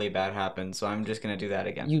something will- really bad happened, so I'm just gonna do that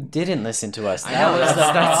again. You didn't listen to us. I know, That was the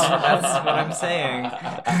that's what I'm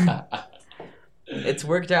saying. It's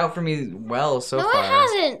worked out for me well so No, far. it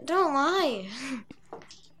hasn't. Don't lie.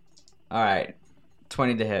 Alright.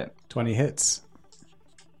 20 to hit. 20 hits.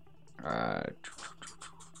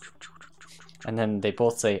 And then they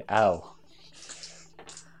both say, ow.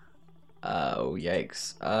 Oh,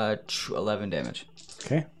 yikes. 11 damage.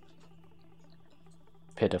 Okay.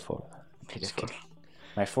 Pitiful. Pitiful.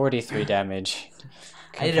 My 43 damage.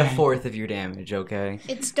 I did a fourth of your damage, okay?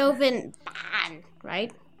 It's Dovin Ban,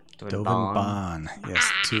 right? Dovin Bomb. Bon.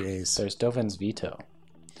 Yes, 2 A's. There's Dovin's veto.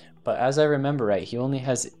 But as I remember right, he only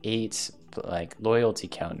has 8 like loyalty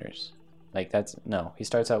counters. Like that's no, he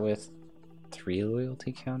starts out with 3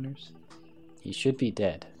 loyalty counters. He should be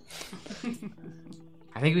dead.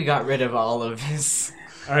 I think we got rid of all of his.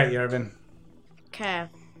 All right, Yarvin. Okay.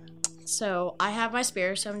 So I have my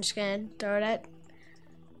spear, so I'm just gonna throw it at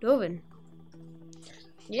Dovin.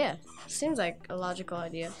 Yeah, seems like a logical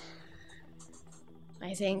idea.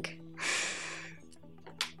 I think.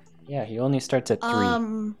 Yeah, he only starts at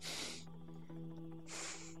 3.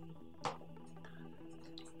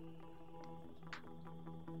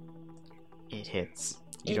 It hits.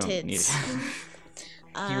 You It don't hits. need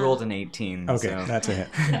it. He rolled an 18. Okay, so. that's a hit.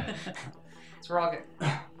 It's rocket.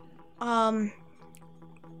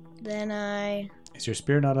 Then I. Is your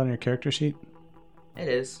spear not on your character sheet? It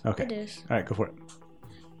is. Okay. It is. All right, go for it.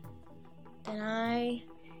 Then I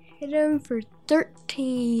hit him for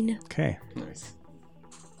 13. Okay. Nice.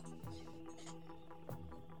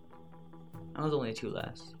 I was only 2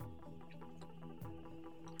 less.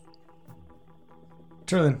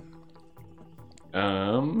 Turlin. Do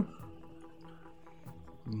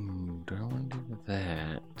I want to do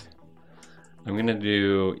that? I'm gonna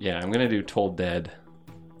do Told Dead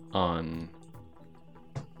on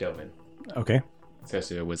Dovin. Okay. So let's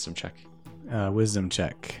do a wisdom check. Wisdom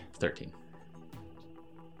check. 13.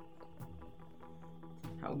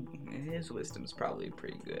 His wisdom's probably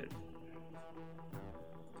pretty good.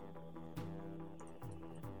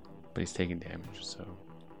 But he's taking damage, so.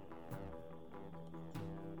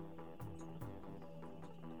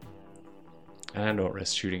 And I don't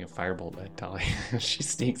risk shooting a firebolt at Talia. She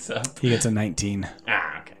sneaks up. He gets a 19.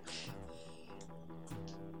 Ah, okay.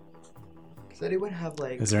 Does anyone have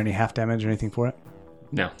like? Is there any half damage or anything for it?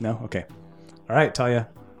 No. No? Okay. All right, Talia,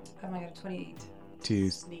 I got a 28. to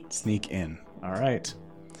sneak in. All right.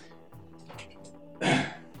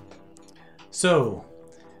 So,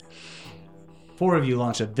 4 of you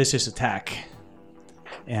launch a vicious attack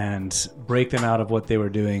and break them out of what they were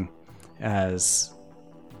doing as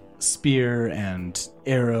spear and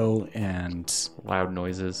arrow and Loud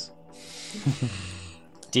noises.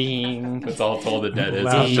 Ding. That's all Told the Dead is.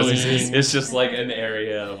 Loud It's it's just like an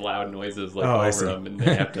area of loud noises like Oh, I over see. them, and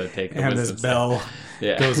they have to take the and this wisdom step. bell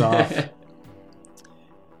Yeah. goes off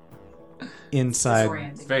inside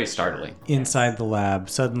Disorienting. Very startling. inside the lab.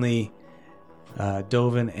 Suddenly,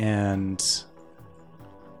 Dovin and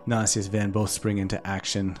Nasius Van both spring into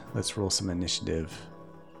action. Let's roll some initiative.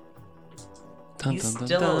 He's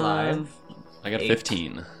still alive. I got 8.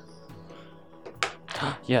 15.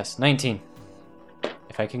 Yes, 19.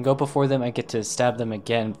 If I can go before them, I get to stab them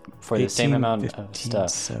again for the same 18, amount 15, of stuff.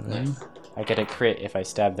 7. I get a crit if I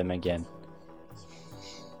stab them again.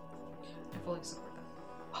 I fully support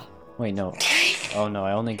that. Wait, no. Oh no,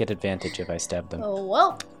 I only get advantage if I stab them. Oh,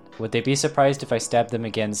 well. Would they be surprised if I stab them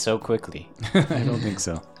again so quickly? I don't think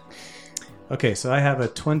so. Okay, so I have a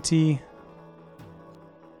 20,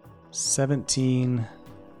 17.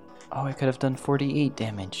 Oh, I could have done 48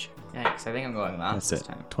 damage. Yeah, 'cause I think I'm going last That's this it.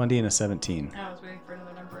 time. 20 and a 17. I was waiting for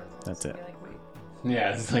another number. And That's it. Be like, wait,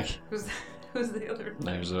 Yeah, it's like who's the other?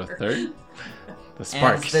 there's a number? third. The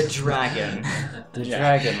spark. And the dragon. The Yeah.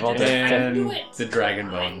 dragon rolled a And the dragon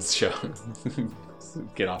bones show.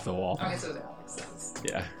 Get off the wall. Okay, so it was Alex. That's-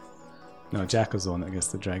 Yeah. No, Jack was the one that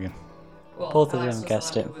guessed the dragon. Well, Both of Alex them was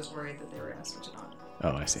guessed the one it. Who was worried that they were gonna switch it on.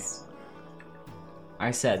 Oh, I see.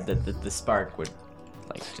 I said that the spark would,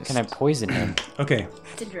 like, just. Can I poison him? Okay.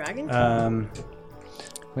 The dragon?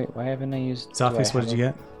 Wait, why haven't I used... Zophius, what did you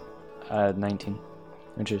get? 19.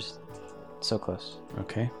 Which is so close.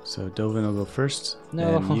 Okay, so Dovin will go first.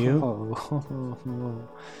 No. Then you.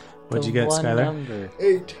 What'd you get, one Skylar? Number.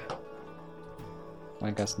 8.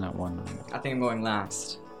 I guess not one number. I think I'm going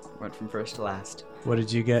last. Went from first to last. What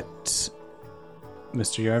did you get,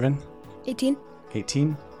 Mr. Yarvin? 18.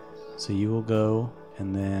 18. So you will go,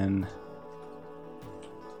 and then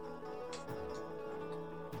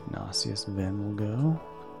Nasius Van will go.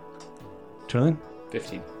 Turlin?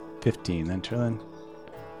 15. 15. Then Turlin.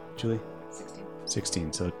 Julie? 16.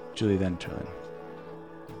 16. So Julie, then Turlin.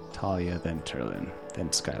 Talia, then Turlin. Then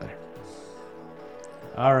Skylar.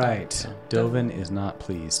 All right. Dovin is not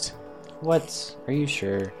pleased. What? Are you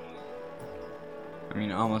sure? I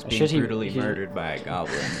mean, almost being Should he- brutally he- murdered by a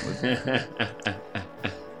goblin. Was,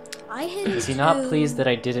 I hit him Is he not too. pleased that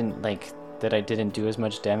I didn't do as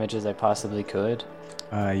much damage as I possibly could?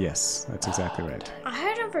 Yes, that's exactly right. I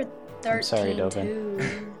hit him for 13 I'm sorry, Dovin.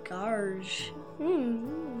 too. Gosh.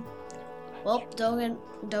 Well,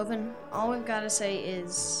 Dovin, all we've got to say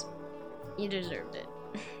is you deserved it.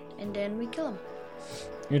 And then we kill him.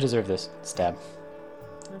 You deserve this. Stab.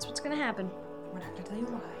 That's what's going to happen. We're not gonna tell you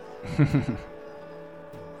why.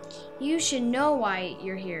 You should know why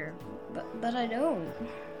you're here, but I don't.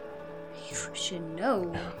 You should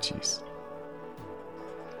know. Oh, jeez.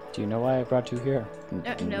 Do you know why I brought you here?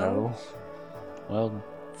 No. Well,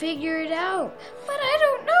 Figure it out. But I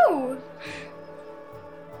don't know.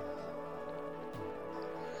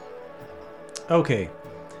 Okay.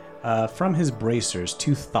 From his bracers,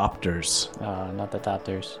 2 thopters Not the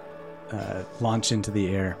Thopters. launch into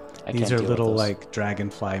the air. I These can't are deal with little those. like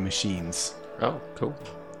dragonfly machines, Oh, cool.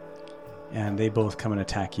 and they both come and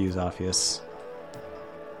attack you, Zophius.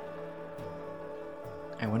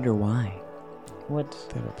 I wonder why. What?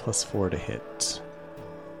 They have a +4 to hit.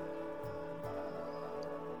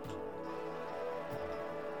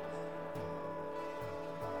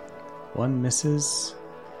 One misses.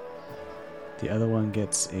 The other one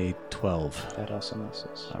gets a 12. That also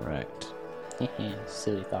misses. All right.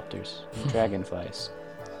 Silly Thopters. Dragonflies.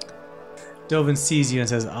 Dovin sees you and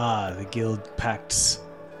says, the Guild Pact's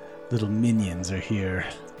little minions are here.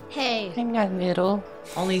 Hey, I'm not little.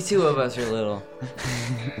 Only 2 of us are little.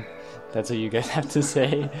 That's what you guys have to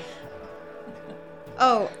say.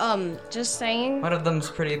 just saying. One of them's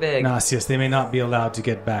pretty big. Nasius, they may not be allowed to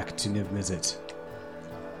get back to Niv-Mizzet.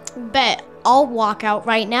 Bet I'll walk out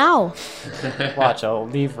right now. Watch, I'll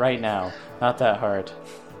leave right now. Not that hard.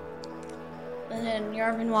 And then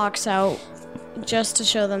Yarvin walks out just to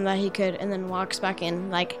show them that he could, and then walks back in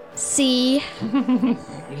like, see? You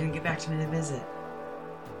didn't get back to me to visit.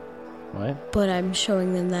 What? But I'm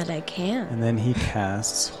showing them that I can. And then he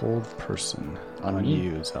casts Hold Person On on me?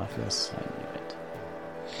 you, Zophius. I knew it.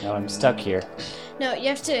 Now I'm stuck here. No, you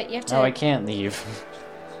have to No, I can't leave.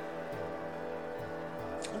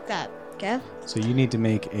 like that. Okay? So you need to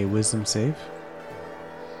make a Wisdom save.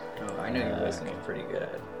 Oh, I know your Okay. wisdom is pretty good.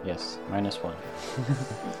 Yes, -1.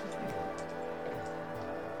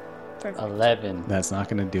 Perfect. 11. That's not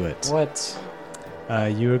going to do it. What?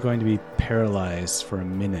 You are going to be paralyzed for a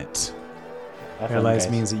minute. Have fun, Paralyzed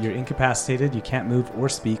guys. means that you're incapacitated, you can't move or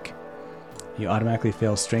speak. You automatically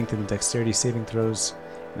fail strength and dexterity saving throws,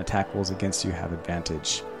 and attack rolls against you have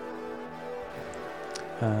advantage.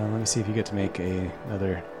 Let me see if you get to make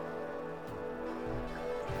another.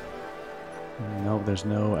 No, there's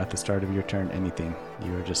no at the start of your turn anything.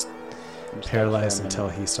 You are just I'm stuck paralyzed for a until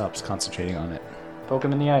minute. he stops concentrating on it. Poke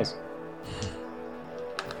him in the eyes.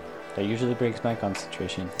 That usually breaks my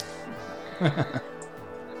concentration.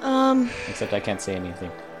 Except I can't say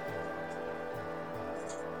anything.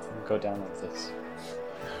 Go down like this.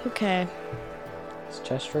 Okay. He's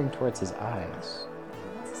gesturing towards his eyes.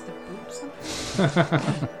 What's the boop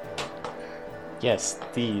something? Yes,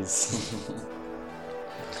 these.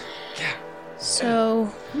 So,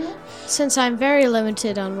 since I'm very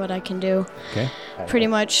limited on what I can do, Okay. pretty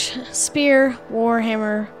much spear,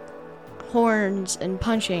 warhammer, horns, and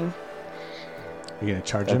punching, You're going to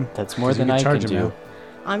charge him? That's more 'Cause you than I can charge him do. now.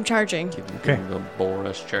 I'm charging. Give him Okay. the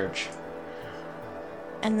Boris Church.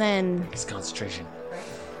 And then, His concentration.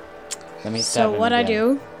 Let me stab so him what I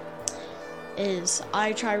again. do is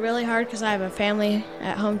I try really hard because I have a family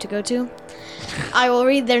at home to go to. I will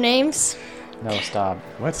read their names. No, stop.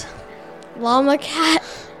 What? Llama Cat,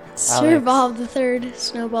 Sir Bob the Third,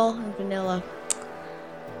 Snowball, and Vanilla.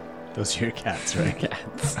 Those are your cats, right?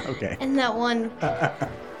 Cats. Okay. And that one,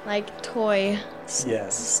 like, toy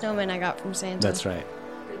Yes. snowman I got from Santa. That's right.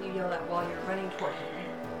 That you yell at while you're running toward him,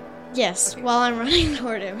 Yes, Okay. while I'm running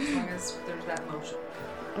toward him. as long as there's that motion.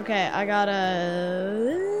 Okay, I got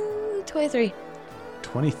a 23.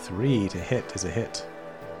 23 to hit is a hit.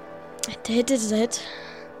 To hit is a hit.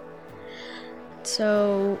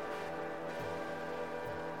 So,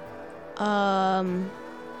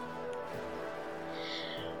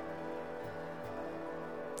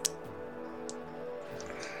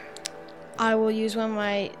 I will use one of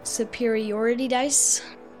my superiority dice.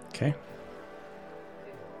 Okay.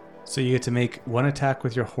 So you get to make one attack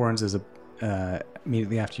with your horns as a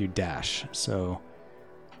immediately after you dash. So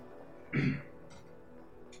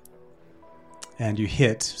and you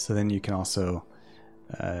hit, so then you can also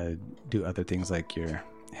do other things like your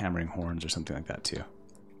hammering horns or something like that too.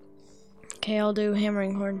 Okay, I'll do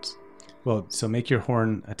hammering horns. Well, so make your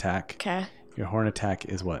horn attack. Okay. Your horn attack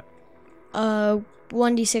is what?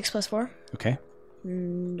 1d6 plus 4. Okay.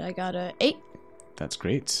 And I got a 8. That's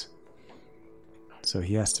great. So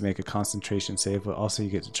he has to make a concentration save, but also you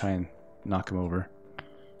get to try and knock him over.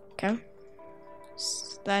 Okay.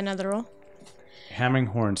 Is that another roll? Hammering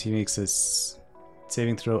horns, he makes this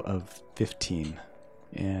saving throw of 15,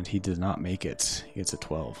 and he does not make it. He gets a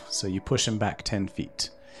 12. So you push him back 10 feet.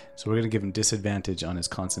 So we're going to give him disadvantage on his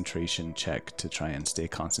concentration check to try and stay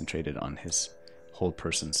concentrated on his hold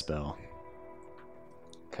person spell.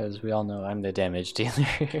 Because we all know I'm the damage dealer.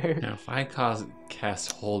 Now, if I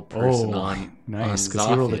cast Hold Person on nice, on because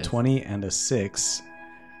he rolled a Zophius, 20 and a 6,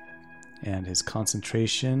 and his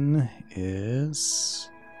concentration is...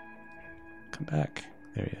 Come back.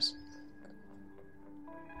 There he is.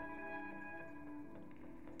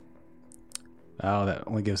 Oh, that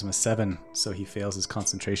only gives him a 7, so he fails his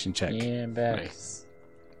concentration check. Yeah, back. Nice.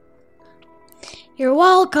 You're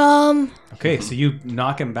welcome. Okay, so you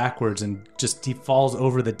knock him backwards and just he falls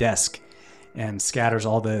over the desk and scatters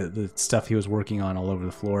all the stuff he was working on all over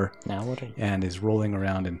the floor Now what are you? and is rolling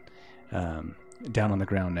around and down on the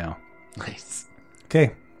ground now. Nice.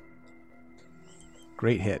 Okay.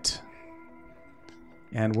 Great hit.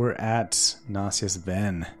 And we're at Nasius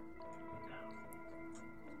Ven.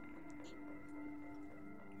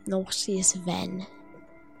 Nocius Ven.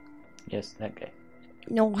 Yes, that guy.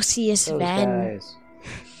 Nocius Those Ven. guys.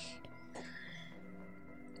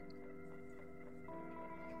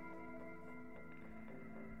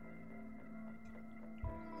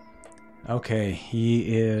 Okay,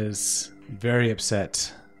 he is very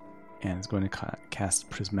upset and is going to cast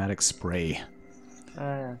Prismatic Spray.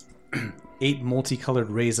 8 multicolored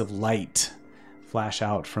rays of light flash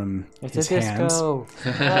out from It's his a hands. disco.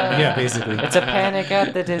 Yeah, basically. It's a panic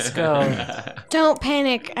at the disco. Don't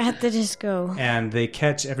panic at the disco. And they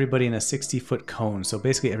catch everybody in a 60-foot cone. So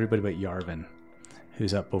basically everybody but Yarvin,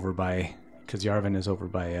 who's up over by... Because Yarvin is over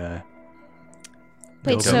by...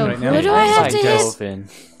 Wait, Dovin so right now. who do I have Like to hit?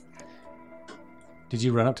 Dovin. Did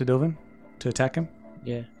you run up to Dovin to attack him?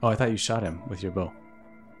 Yeah. Oh, I thought you shot him with your bow.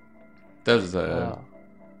 That was Oh,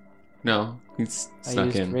 no. He's I snuck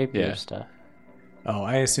used in. rapier Yeah. stuff. Oh,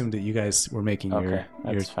 I assumed that you guys were making Okay,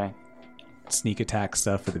 your that's fine. sneak attack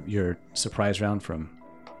stuff with your surprise round from...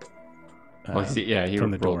 Well, he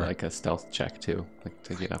from the rolled door. like a stealth check too, like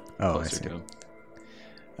to get up Oh, I closer see. to him.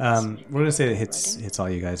 We're going to say it hits all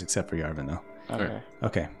you guys except for Yarvin, though. Okay.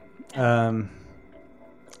 Okay.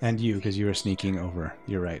 And you, because you were sneaking over.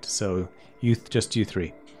 You're right. So just you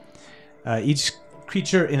three. Each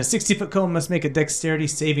creature in a 60-foot cone must make a dexterity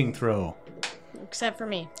saving throw. Except for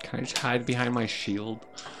me. Can I just hide behind my shield?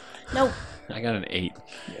 Nope. I got an 8.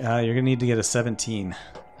 You're going to need to get a 17.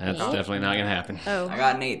 That's definitely not gonna happen. Oh. I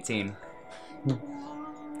got an 18.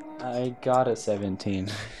 I got a 17.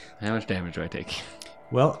 How much damage do I take?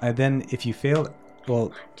 Well, then if you failed,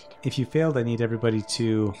 I need everybody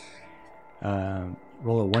to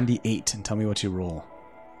roll a 1d8 and tell me what you roll.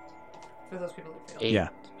 For those people who failed. 8. Yeah.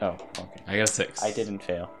 Oh, okay. I got a 6. I didn't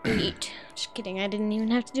fail. 8. Just kidding. I didn't even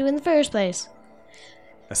have to do it in the first place.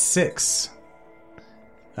 A 6.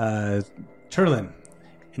 Turlin,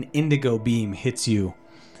 an indigo beam hits you.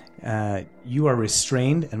 You are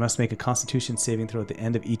restrained and must make a Constitution saving throw at the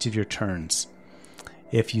end of each of your turns.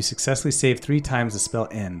 If you successfully save 3 times, the spell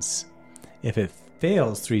ends. If it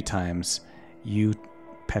fails 3 times, you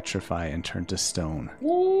petrify and turn to stone.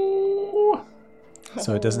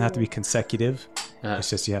 So it doesn't have to be consecutive. It's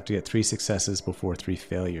just you have to get 3 successes before 3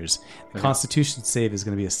 failures. The Constitution save is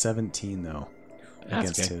going to be a 17, though, That's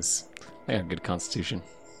against okay. his. I got good constitution.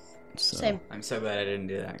 So. Same. I'm so glad I didn't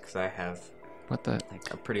do that because I have What the?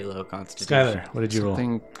 like a pretty low constitution. Skylar, what did you roll?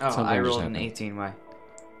 Something I just rolled an happened. 18. Why?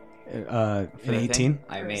 An For the 18? thing?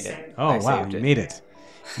 I made it. Oh I wow, saved you it. made it.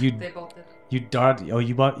 You They both did. you dart. Oh,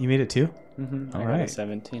 you made it too. Mm-hmm. All I got a right.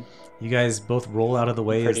 17. You guys both roll out of the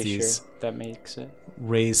way as Pretty these sure that makes it.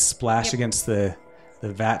 rays splash against the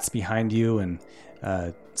vats behind you, and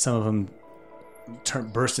some of them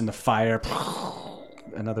burst into fire.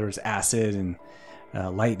 Another is acid and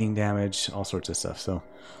lightning damage, all sorts of stuff. So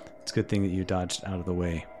it's a good thing that you dodged out of the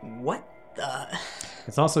way. What the?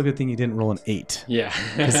 It's also a good thing you didn't roll an 8. Yeah.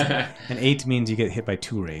 An 8 means you get hit by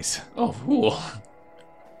 2 rays. Oh, cool.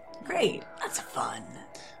 Great. That's fun.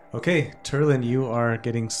 Okay, Turlin, you are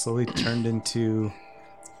getting slowly turned into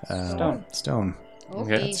stone.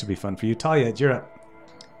 Okay. That should be fun for you. Talia, you're up.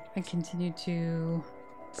 I continue to.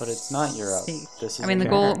 But it's not your up. see. This is I mean, the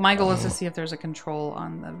your goal. turn. My goal is to see if there's a control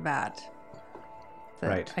on the vat that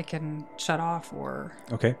Right. I can shut off or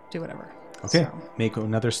Okay. do whatever. Okay. So, Make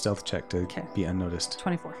another stealth check to Okay. be unnoticed.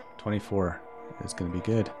 24. 24 is going to be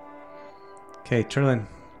good. Okay, Turlin.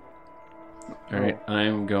 All right,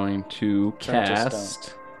 I'm going to Turn to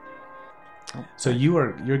cast. So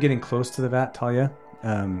you're getting close to the vat, Talia.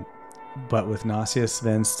 But with Nasius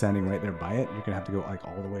then standing right there by it, you're gonna have to go like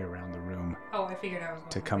all the way around the room Oh, I figured I was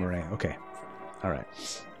going to come around. Okay. All right.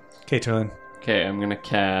 Okay, Turlin. Okay, I'm gonna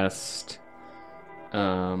cast.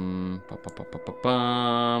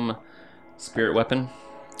 Spirit weapon,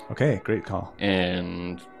 Okay, great call.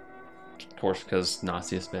 and of course, because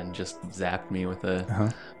Nasius Ben just zapped me with a Uh-huh.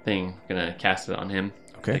 thing, gonna cast it on him.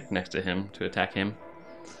 Okay. Like next to him to attack him,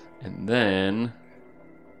 and then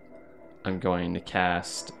I'm going to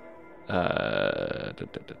cast. If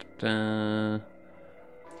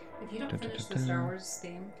you don't finish the Star Wars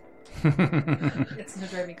theme, It's gonna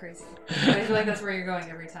drive me crazy. I feel like that's where you're going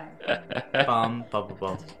every time. Bum, bubble,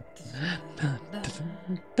 bum.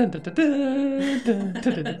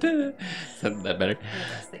 Is that better?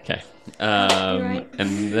 Yes, thank Okay. right.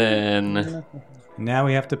 And then Now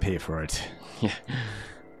we have you. Pay for it.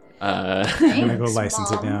 uh, I'm gonna go Thanks,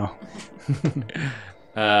 license it Mom. now.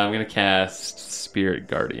 I'm gonna cast Spirit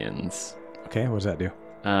Guardians. Okay, what does that do?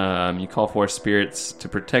 You call for spirits to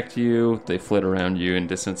protect you. They flit around you in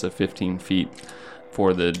distance of 15 feet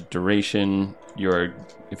for the duration.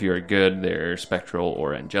 If you are good, they're spectral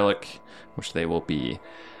or angelic, which they will be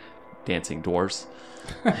dancing dwarves.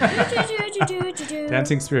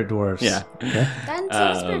 Dancing spirit dwarves. Yeah. Okay.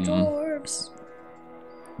 Dancing spirit dwarves.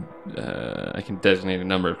 I can designate a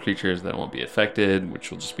number of creatures that won't be affected, which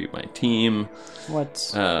will just be my team. What?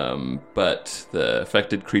 But the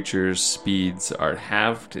affected creatures' speeds are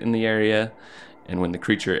halved in the area, and when the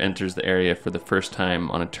creature enters the area for the first time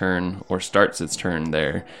on a turn or starts its turn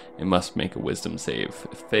there, it must make a wisdom save.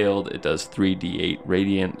 If failed, it does 3d8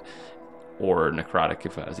 radiant or necrotic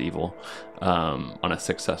if it was evil. On a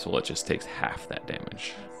successful, it just takes half that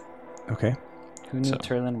damage. Okay. Who knew so-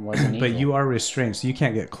 Turlin wasn't evil? But you are restrained, so you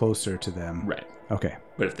can't get closer to them. Right. Okay.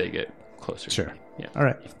 But if they get closer. Sure. Yeah. All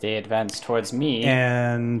right. If they advance towards me,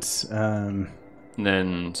 And And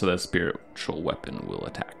then, so that spiritual weapon will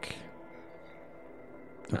attack.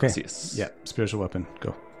 okay. Celsius. Yeah. Spiritual weapon.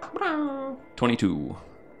 Go. 22.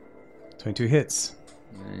 22 hits.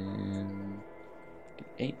 And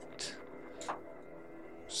 8.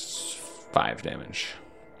 5 damage.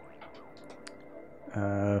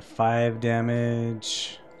 5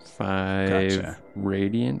 damage. 5 Gotcha.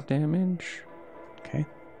 radiant damage. Okay.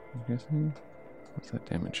 I'm guessing. What's that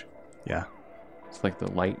damage? Yeah. It's like the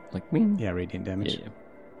light, like wing. Yeah. Radiant damage. Yeah.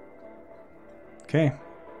 Okay.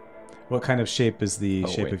 What kind of shape is the Oh,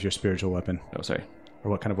 shape wait. of your spiritual weapon? Oh, sorry.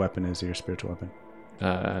 Or what kind of weapon is your spiritual weapon?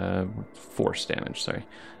 Force damage. Sorry.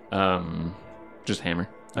 Just hammer,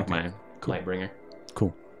 like Okay. my Cool. Lightbringer.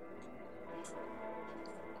 Cool.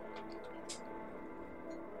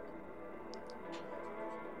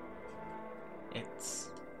 It's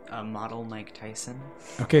a model Mike Tyson.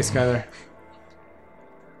 Okay, Skylar.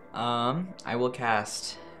 I will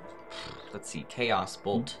cast. Let's see, Chaos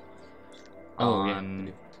Bolt Oh, yeah.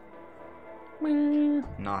 on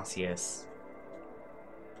Nauseous.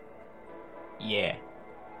 Yeah,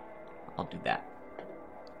 I'll do that.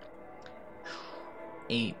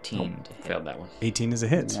 18 to hit. Failed that one. 18 is a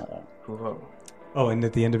hit. no, Whoa. Oh, and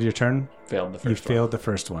at the end of your turn, Failed the first you one. failed the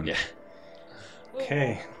first one. Yeah.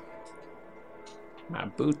 Okay. My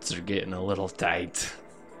boots are getting a little tight.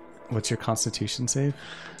 What's your constitution save?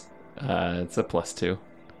 It's a +2.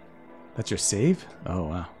 That's your save? Oh,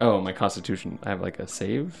 wow. Oh, my constitution. I have like a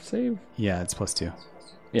save? Yeah, it's +2.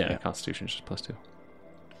 Yeah, constitution's just +2.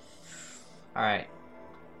 All right,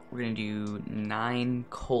 we're gonna do 9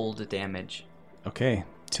 cold damage. Okay.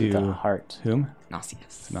 the To heart. whom?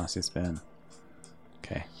 Nauseous. Nauseous Ben.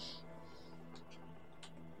 Okay.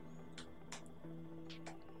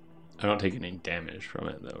 I don't take any damage from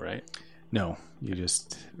it though, right? No, you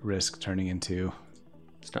just risk turning into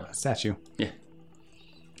It's a not. statue. Yeah.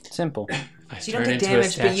 Simple. I So you don't turn take into a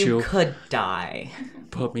damage, but you statue. could die.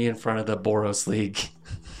 Put me in front of the Boros League. So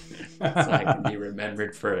I can be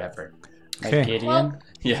remembered forever. Like Okay. Gideon.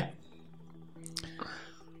 Yeah.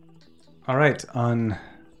 All right, on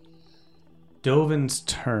Dovin's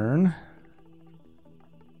turn,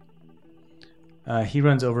 he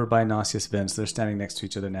runs over by Nauseous Vince. They're standing next to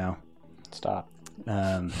each other now. Stop.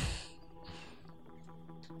 Does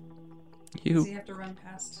You. he have to run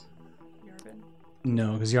past Yarvin?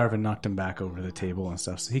 No, because Yarvin knocked him back over the table and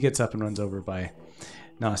stuff. So he gets up and runs over by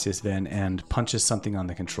Nauseous Vin and punches something on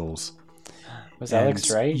the controls. Was And Alex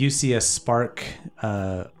right? You see a spark,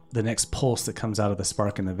 the next pulse that comes out of the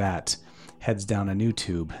spark in the vat heads down a new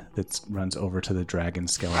tube that runs over to the dragon I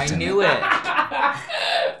skeleton. knew it. I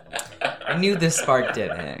knew this spark did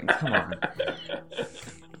it. Come on.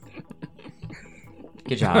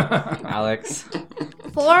 Good job, Alex.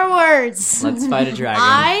 4 words. Let's fight a dragon.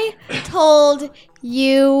 I told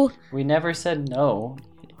you. We never said no.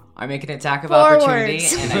 I make an attack of 4 opportunity,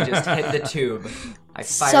 words. and I just hit the tube. I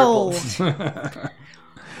Sold. firebolt.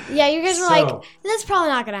 Yeah, you guys were So- like, that's probably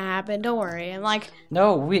not gonna happen. Don't worry. I'm like,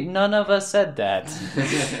 No, none of us said that.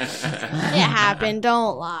 it happened.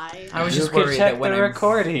 Don't lie. I was You just could worried check that when the I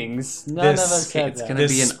recordings. None of This- us said it's that. gonna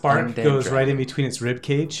This be an spark undead goes dragon. right in between its rib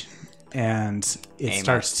cage, and it Amen.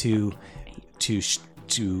 starts to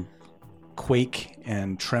quake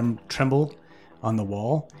and tremble on the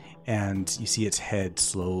wall, and you see its head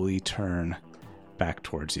slowly turn back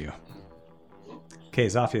towards you. Okay,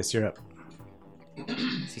 Zophius, you're up.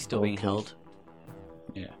 Is he still being Okay. held?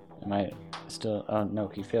 Yeah. Am I still? Oh no,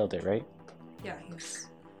 he failed it, right? Yeah, he's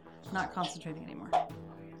not concentrating anymore.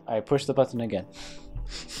 I push the button again.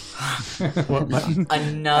 What button?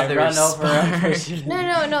 Another I run over and spark. push it.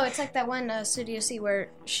 No. It's like that one Studio C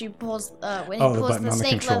where she pulls when he Oh, the pulls button the on the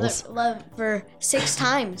snake controls. lever 6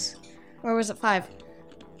 times, or was it 5?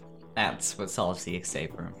 That's what solves the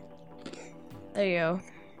escape room. There you go.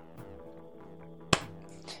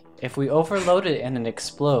 If we overload it and it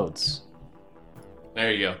explodes,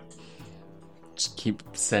 There you go. Just keep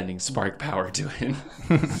sending spark power to it.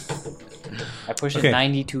 I push Okay. it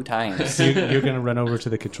 92 times. You're going to run over to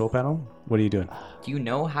the control panel? What are you doing? Do you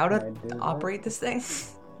know how I to do that. operate this thing?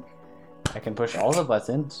 I can push all the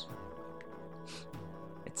buttons.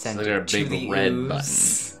 It's sent there a to big the red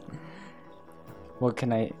ooze. What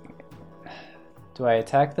can I? Do I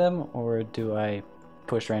attack them or do I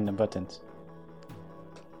push random buttons?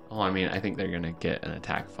 Oh, I mean, I think they're gonna get an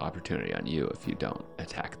attack of opportunity on you if you don't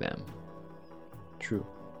attack them. True.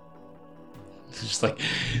 It's just like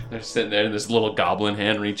they're sitting there, and this little goblin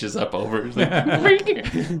hand reaches up over. It's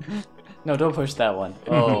like, No, don't push that one.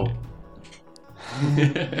 Oh,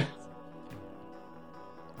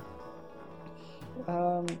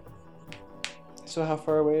 So how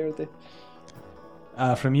far away are they?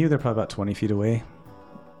 From you, they're probably about 20 feet away.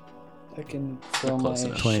 I can throw my Close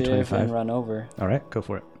enough. 20, shiv 25. and run over, All right, go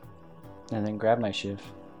for it. and then grab my shiv.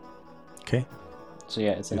 Okay. So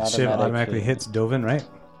yeah, it's an The shiv automatic automatically hit. hits Dovin, right?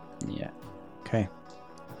 Yeah. Okay.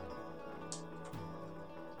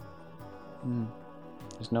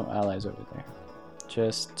 There's no allies over there.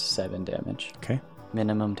 Just 7 damage. Okay.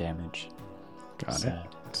 Minimum damage. Got Sad.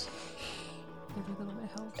 it. Every little bit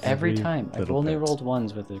helps. Every Every time. I've little only bit. rolled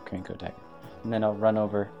ones with the Krenko dagger. And then I'll run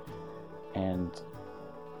over and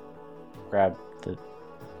grab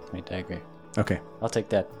my dagger. Okay. I'll take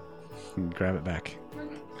that. And grab it back.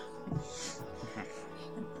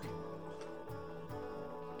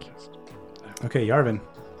 Okay, Yarvin.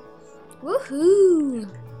 Woohoo!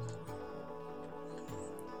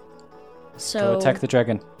 So Go attack the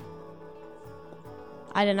dragon.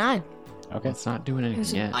 I deny. Okay. It's not doing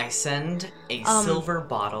anything yet. I send a Um, silver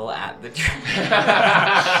bottle at the dragon.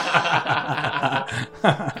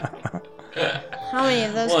 How many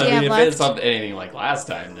of those Well, do I you mean, have if left? it's something anything like last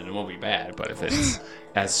time, then it won't be bad. But if it's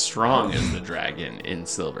as strong as the dragon in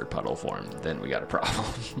silver puddle form, then we got a problem.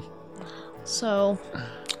 So,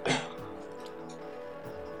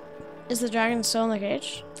 is the dragon still in the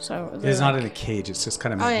cage? So It is not in a cage. It's just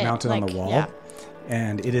kind of Oh, yeah, mounted on the like, wall. yeah.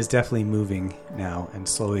 And it is definitely moving now and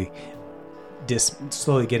slowly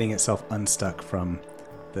getting itself unstuck from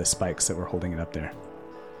the spikes that were holding it up there.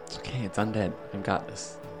 It's okay. It's undead. I've got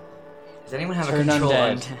this. Does anyone have Turn a control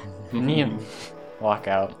undead. on Neum. Walk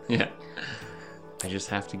out. Yeah. I just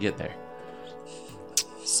have to get there.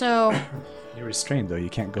 So, You're restrained though. You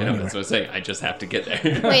can't go I know, anywhere. that's what I'm saying. I just have to get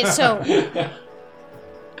there. wait, so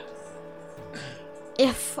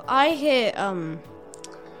if I hit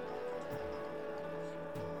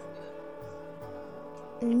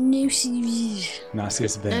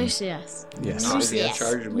Nauseous venom. Yes. Yes. Nausea,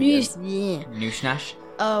 charge him again. Nooshnash?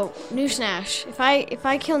 Oh, Nooshnash. If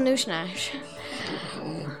I kill Nooshnash,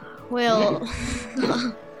 will My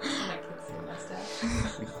kid's in mustache.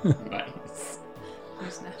 Nice.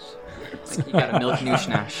 Who's Nash? You gotta milk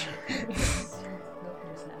Nooshnash. Milk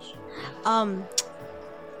who's Nash?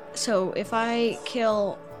 so if I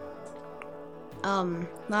kill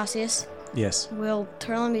Nauseous, Yes. will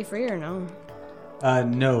Turlin be free or no?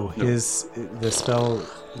 No. The spell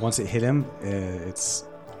once it hit him, it's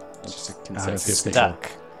It's out of his control.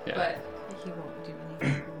 stuck. Yeah. But he won't do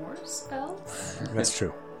any more spells. That's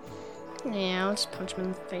true. Yeah, I'll just punch him in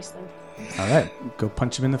the face then. All right, go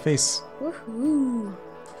punch him in the face. Woohoo!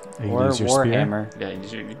 Or Use your spear. Warhammer. Yeah,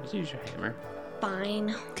 use your hammer.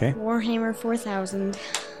 Fine. Okay. Warhammer 4000.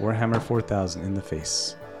 Warhammer 4000 in the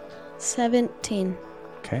face. 17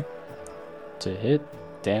 Okay. To hit.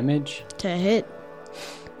 Damage. to hit.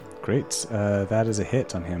 Great. That is a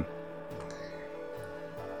hit on him.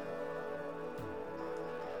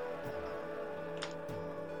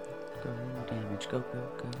 Go damage, go.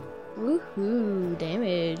 Woohoo!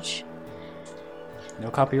 Damage. No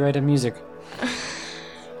copyrighted music.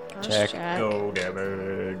 Gosh, Check. Go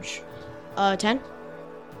damage. 10.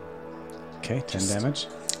 Okay, 10 damage.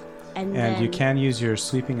 And And then you can use your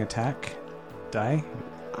sweeping attack die.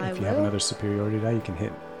 I If you have will. another superiority die, you can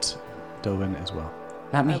hit Dovin as well.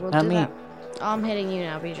 Not me. I will Not do me. that. I'm hitting you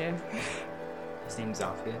now, BJ. His name's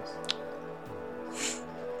Alpheus.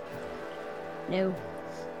 No.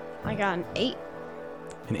 I got an 8.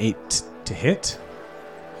 An 8 to hit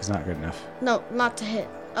is not good enough. No, not to hit.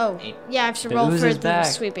 Oh, Eight. yeah, I have to The roll ooze for is the back.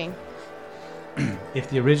 sweeping. If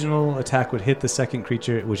the original attack would hit the second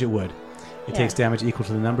creature, which it would, it Yeah. takes damage equal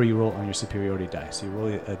to the number you roll on your superiority die. So you roll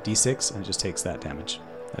a d6 and it just takes that damage.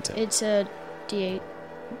 That's it. It's a D8.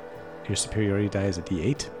 Your superiority die is a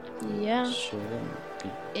d8. Yeah, Shouldn't be.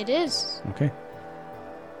 it is. Okay.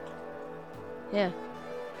 Yeah.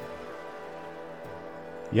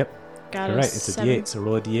 Yep. Got You're a right. It's a 7. d8. So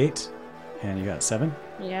roll a d8, and you got 7.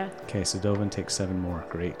 Yeah. Okay, so Dovin takes 7 more.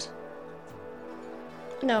 Great.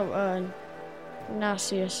 No,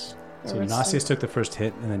 Nasius. So Nasius took the first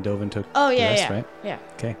hit, and then Dovin took Oh, the yeah, rest, yeah. right? Yeah.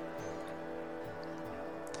 Okay.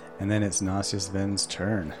 And then it's Nasius Ven's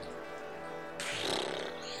turn.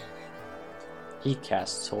 He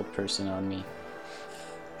casts Hold Person on me.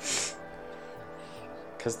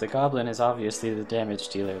 Because the goblin is obviously the damage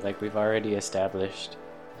dealer, like we've already established.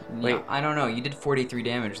 Wait, Wait. I don't know. You did 43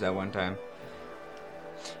 damage that one time.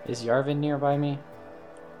 Is Yarvin nearby me?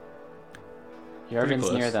 Yarvin's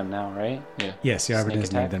close. near them now, right? Yeah. Yes, Yarvin Sneak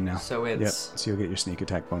is near attack? them now. So Yep. it's So you'll get your sneak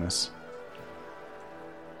attack bonus.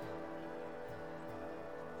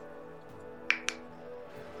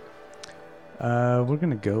 We're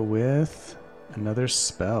gonna go with another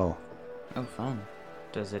spell. oh fun.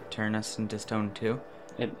 Does it turn us into stone too?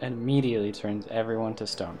 It immediately turns everyone to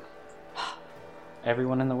stone.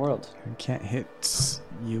 Everyone in the world. I can't hit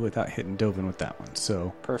you without hitting Dovin with that one,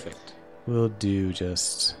 so Perfect. we'll do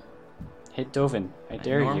just. Hit Dovin. I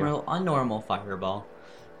dare you. A normal fireball.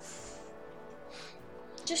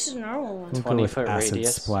 Just a normal one. We'll go 20 with foot acid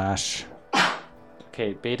radius. splash.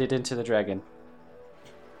 Okay, bait it into the dragon.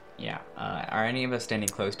 Yeah. Are any of us standing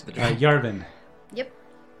close to the dragon? Yarvin. Yep.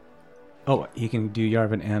 Oh, you can do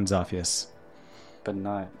Yarvin and Zophius. But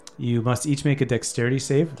not. You must each make a dexterity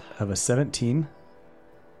save of a 17.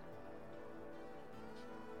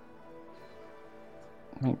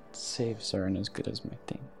 My saves aren't as good as my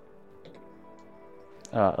thing.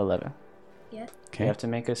 11. Yeah. You Okay. have to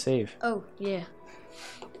make a save. Oh, yeah.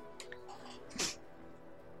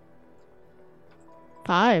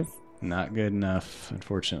 5. Not good enough,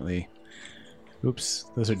 unfortunately. Oops,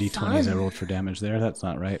 those are d20s I rolled for damage there. That's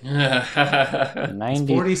not right.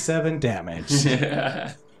 90. 47 damage.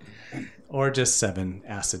 Or just 7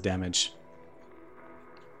 acid damage.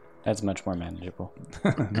 That's much more manageable.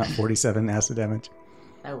 Not 47 acid damage.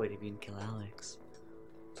 That would even kill Alex.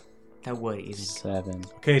 That would even. 7.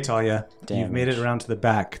 Okay, Talia, you've made it Damage. around to the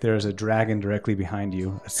back. There is a dragon directly behind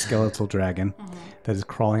you, a skeletal dragon that is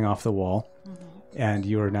crawling off the wall. And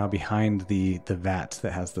you are now behind the vat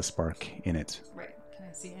that has the spark in it. Right. Can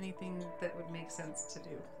I see anything that would make sense to do?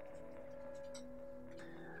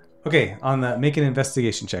 Okay, make an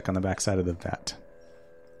investigation check on the backside of the vat.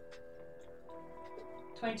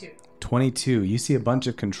 22. 22. You see a bunch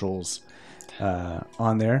of controls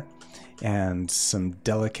on there and some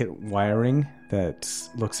delicate wiring that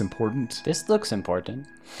looks important. This looks important.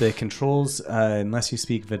 The controls, unless you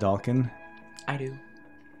speak Vidalcan, I do.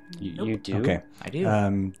 You do? okay, I do. you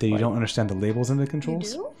Why? don't understand the labels in the You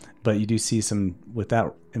controls, do? but you do see some, with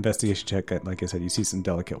that investigation check, like I said, you see some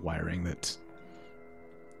delicate wiring that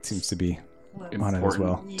seems to be Let's- on it as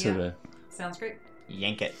well. Yeah. To the Sounds great.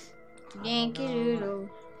 Yank it. Yankee Doodle.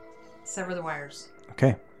 Sever the wires.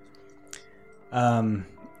 Okay.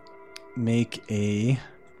 Make a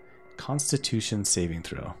Constitution saving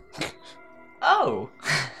throw. Oh.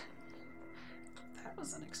 That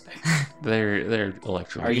was unexpected. they're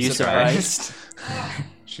electric. Are you surprised?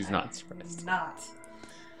 She's not surprised. Not.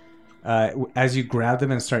 As you grab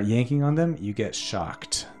them and start yanking on them, you get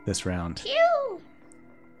shocked this round.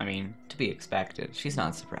 I mean, to be expected. She's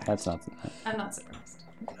not surprised. That's not. I'm not surprised.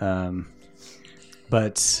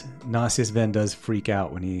 But Nasius Ven does freak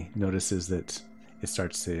out when he notices that it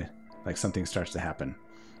starts to, like, something starts to happen,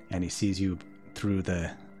 and he sees you through the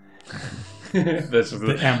That's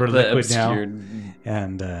the amber liquid now, obscured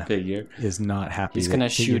and figure. is not happy. He's gonna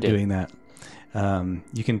that you're shoot it. doing that.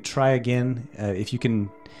 You can try again if you can.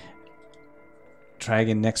 Try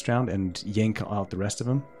again next round and yank out the rest of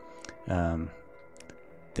them.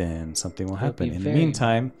 Then something will He'll happen. be In the very-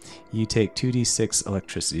 meantime, you take 2d6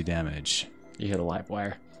 electricity damage. You hit a live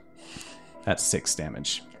wire. That's 6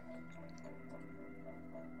 damage.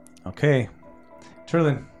 Okay.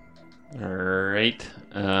 Turlin. Alright.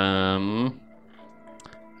 I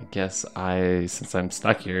guess since I'm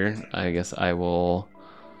stuck here, I guess I will.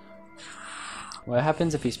 What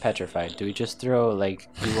happens if he's petrified? Do we just throw like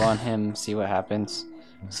goo on him, see what happens?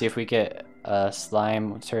 See if we get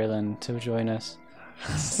Slime Turlin to join us?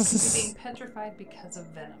 He's being petrified because of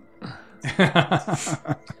venom.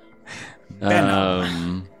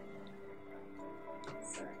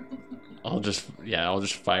 I'll just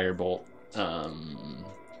firebolt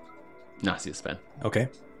Nausea spell. Okay.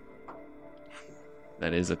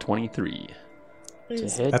 That is a 23. To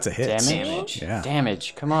hit. That's a hit. Damage. Yeah.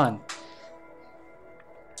 Damage. Come on.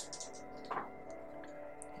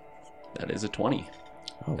 That is a 20.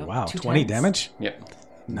 Oh, Nope, wow. 2 20 10s. damage? Yep.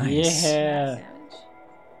 Nice. Yeah. Damage.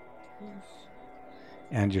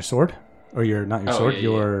 And your sword? Or your, not your Oh, sword, yeah,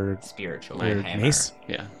 your, Spiritual your hammer. mace?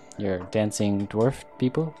 Yeah. You're dancing dwarf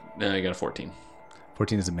people. No, you got a 14.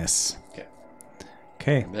 14 is a miss. Okay.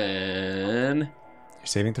 Okay. Then Your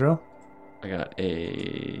saving throw? I got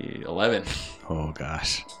a 11. Oh,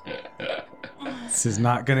 gosh. This is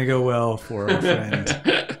not going to go well for our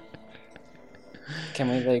friend. Can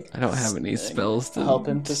we like? I don't have any spells to help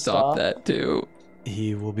him to stop? that too.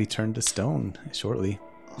 He will be turned to stone shortly.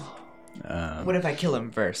 What if I kill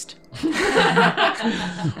him first?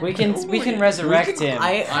 We can researrect him.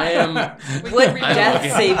 I am. Would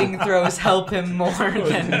death saving throws help him more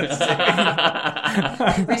than...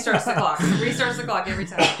 Restarts the clock. Restarts the clock every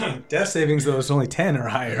time. Death savings, though, is only 10 or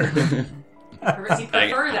higher. You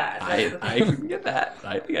prefer that. I can get that.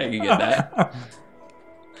 I think I can get that.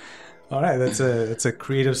 All right, that's a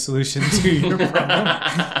creative solution to your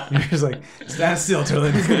problem. You're just like, stand still,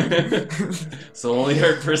 Turlin. So only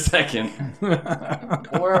hurt for a second.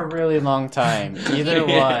 Or a really long time. Either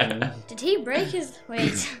one. Did he break his...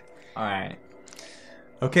 Wait. Alright.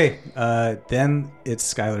 Okay, then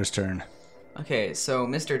it's Skylar's turn. Okay, so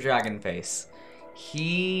Mr. Dragonface.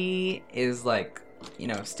 He is like,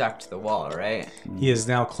 stuck to the wall, right? He is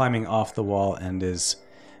now climbing off the wall and is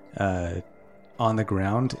on the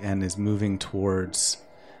ground and is moving towards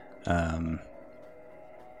 1,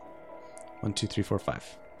 2, 3, 4,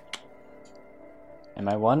 5. Am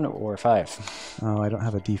I 1 or 5? Oh, I don't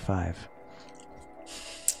have a D5.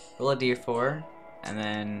 Roll a d4, and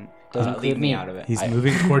then Doesn't leave include me me. out of it. He's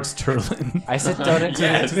moving towards Turlin. I said don't include.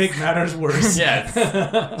 Yes. To make matters worse.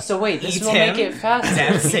 Yes. So wait, this Eat will him. make it faster.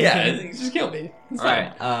 Death saving. Yeah, just kill me.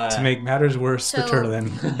 Alright, To make matters worse for So- Turlin,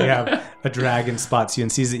 you have a dragon spots you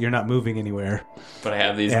and sees that you're not moving anywhere. But I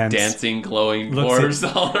have these And dancing, glowing looks orbs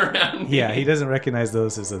all around me. Yeah, he doesn't recognize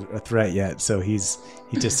those as a threat yet, so he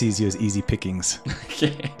just sees you as easy pickings.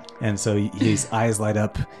 Okay. And so his eyes light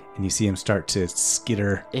up, and you see him start to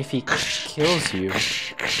skitter If he kills you,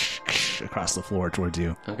 across the floor towards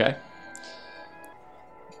you. Okay.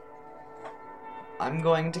 I'm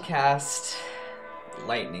going to cast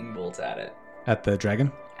lightning bolts at it. At the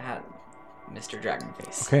dragon? At Mr.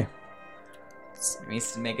 Dragonface. Okay. It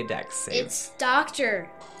needs to make a dex save. It's Dr.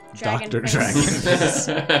 Dr. Dragonface.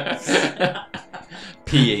 Dragon.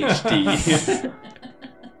 PhD.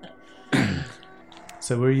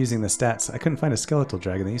 So we're using the stats. I couldn't find a skeletal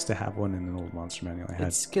dragon. They used to have one in an old monster manual I had.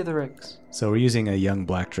 it's Skitherix. So we're using a young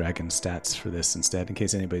black dragon stats for this instead, in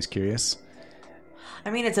case anybody's curious. I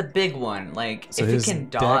mean, it's a big one. Like, So if it his can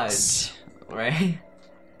dex- dodge, right?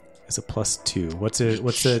 It's a +2. What's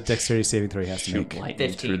the dexterity saving throw he has to Shoot make? lightning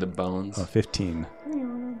 15. through the bones. Oh, 15.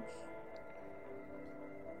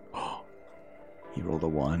 He rolled a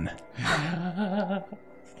 1.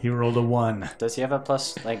 He rolled a 1. Does he have a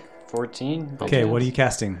plus like 14? Okay, what are you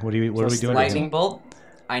casting? What are we Plus doing? Lightning bolt.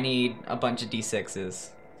 I need a bunch of d6s.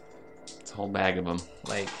 It's a whole bag of them.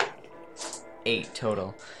 Like, 8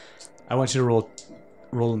 total. I want you to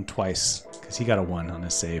roll him twice because he got a 1 on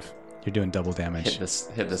his save. You're doing double damage.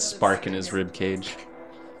 Hit the spark in his rib cage.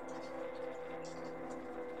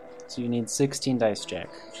 So you need 16 dice, Jack.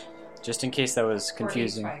 Just in case that was Or eight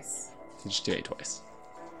confusing. twice. You just do it twice.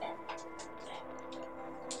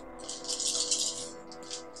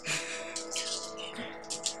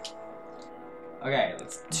 Okay,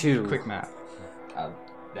 let's 2. quick math.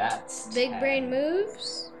 That's Big 10, brain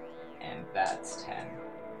moves. and that's 10,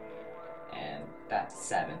 and that's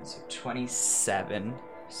 7. So 27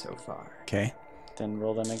 so far. Okay. Then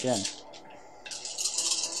roll them again.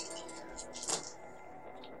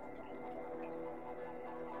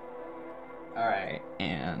 All right,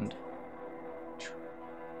 and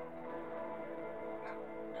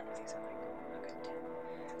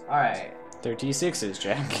all right. They're d6s,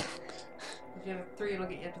 Jack. If you have 3, it'll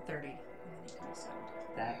get you up to 30. And then you can ascend.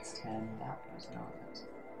 That's 10. That was not.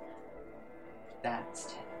 That's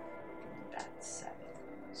 10. That's 7.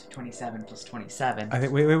 So 27 plus 27. I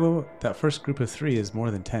think. Wait. That first group of 3 is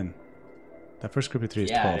more than 10. That first group of 3 is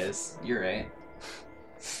yeah, 12. it is. You're right.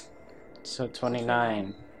 So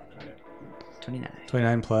 29, 29.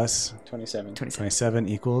 29 plus 27. 27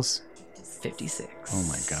 equals. 56. Oh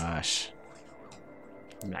my gosh.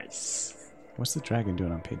 Nice. What's the dragon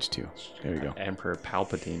doing on page 2? There we go. Emperor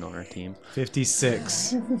Palpatine on our team.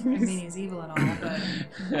 56. I mean, he's evil and all,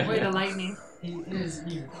 but boy, the lightning.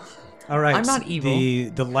 All right. I'm not evil.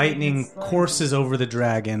 The lightning courses over the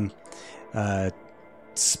dragon,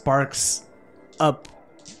 sparks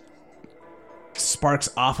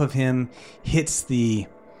off of him, hits the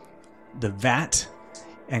vat,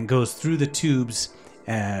 and goes through the tubes,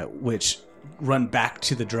 which run back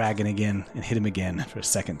to the dragon again and hit him again for a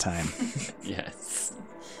second time. Yes.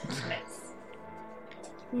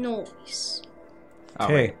 Nice. Oh,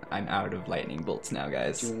 Okay. wait, I'm out of lightning bolts now,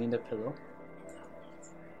 guys. Do you need a pillow?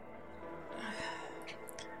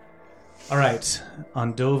 All right,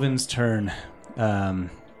 on Dovin's turn.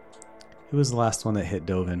 Who was the last one that hit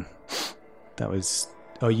Dovin? That was...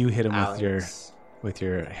 Oh, you hit him Alex. with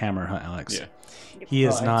your hammer, huh, Alex? Yeah. He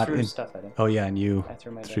is I not... threw in- stuff at him. Oh, yeah, and you I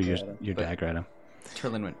threw my threw your, dagger at him. your But- dagger at him.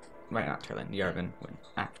 Turlin went. Right, not Turlin. Yarvin went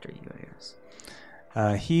after you, I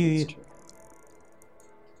guess. He It's true.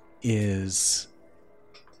 is...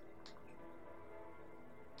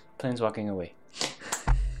 Plane's walking away.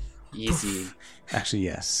 Easy. Actually,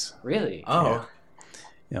 yes. Really? Oh,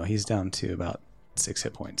 No, he's down to about 6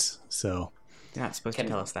 hit points. So, you're not supposed Can-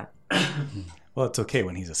 to tell us that. well, it's okay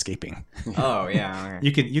when he's escaping. Oh, yeah.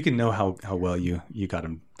 Okay. You can know how well you got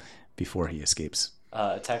him before he escapes.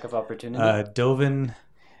 Attack of opportunity. Dovin,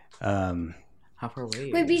 How far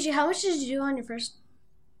away? Wait, BJ, how much did you do on your first?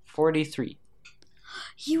 43.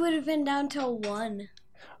 He would have been down to 1.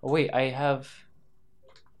 Oh wait, I have.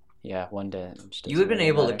 Yeah, 1 damage. You would have been doesn't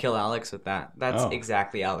able to matter. kill Alex with that. That's Oh.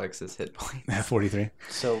 exactly Alex's hit point. 43.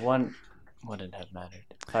 So 1 wouldn't have mattered.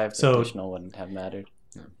 5 So- additional wouldn't have mattered.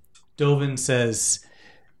 Dovin says,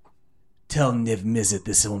 "Tell Niv Mizzet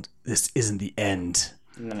this isn't the end."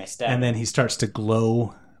 And then I stab. And then he starts to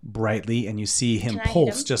glow brightly, and you see him Can I hit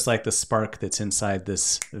pulse him? just like the spark that's inside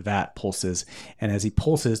this vat pulses. And as he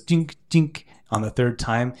pulses, dink, dink, on the third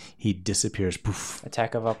time, he disappears. Poof,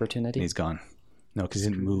 Attack of and opportunity. he's gone. No, because he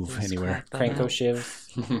didn't move anywhere. Cranko Shiv.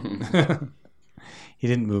 He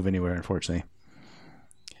didn't move anywhere, unfortunately.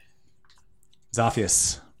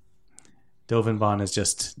 Zophius. Dovinbon has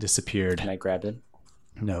just disappeared. Can I grab it?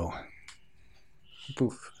 No.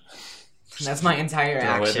 Poof. That's my entire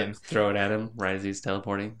action. Throw it at him right as he's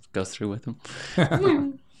teleporting. Goes through with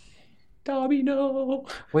him. Dobby, no.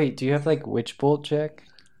 Wait, do you have like Witch Bolt check?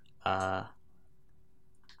 Uh,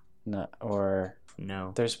 No, or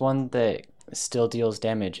no. there's one that still deals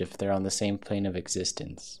damage if they're on the same plane of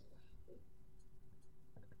existence.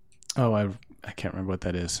 Oh, I can't remember what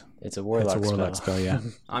that is. It's a warlock, It's a warlock spell, yeah.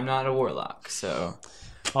 I'm not a warlock, so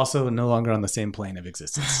Also, no longer on the same plane of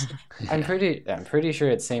existence. I'm pretty sure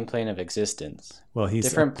it's same plane of existence. Well, he's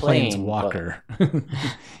Different a plane, planeswalker.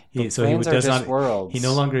 So Planes are does just not. worlds. He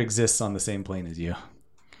no longer exists on the same plane as you.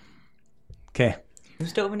 Okay.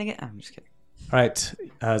 who's Dovin again? I'm just kidding. All right.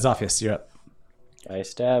 Zophius, you're up. I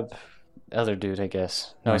stab elder dude, I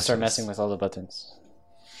guess. No, I Nice. start messing with all the buttons.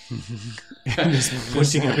 Just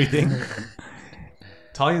pushing everything.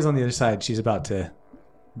 Talia's on the other side. She's about to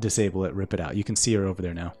disable it, rip it out. You can see her over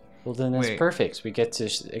there now. Well, then that's Wait. perfect. We get to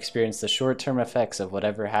experience the short-term effects of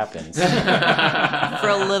whatever happens. For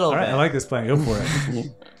a little All right, bit. I like this plan. Go for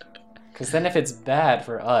it. Because then if it's bad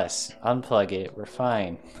for us, unplug it, we're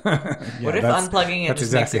fine. What if unplugging it that's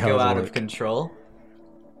just exactly makes it how go it'll out of work. control?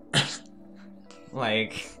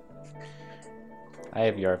 Like, I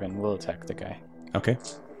have Yarvin. We'll attack the guy. Okay.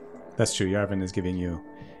 That's true. Yarvin is giving you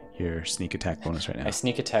your sneak attack bonus right now. I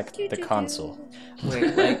sneak attack the console.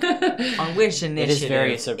 wait, like on which initiative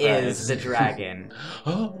very is surprised. the dragon?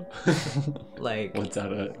 Oh. Like, What's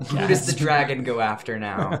that? who does the dragon go after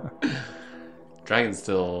now? Dragon's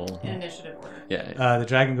still. In initiative order. Yeah. The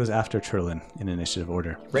dragon goes after Turlin in initiative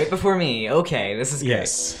order. Right before me. Okay, this is great.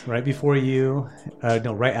 Yes, right before you.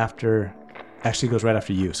 No, right after. Actually, goes right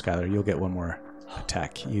after you, Skylar. You'll get one more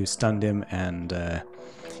attack. You stunned him, and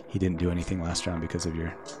he didn't do anything last round because of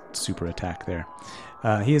your super attack there.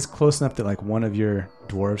 He is close enough that like one of your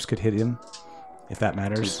dwarves could hit him, if that He's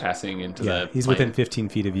matters. passing into Yeah, the. he's plane. within 15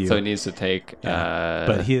 feet of you. So he needs to take. Yeah.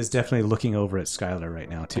 But he is definitely looking over at Skylar right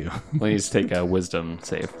now too. Well, he needs to take a wisdom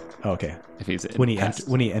save Okay, if he's in when he past-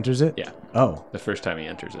 when he enters it. Yeah, Oh, the first time he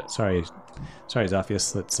enters it. sorry,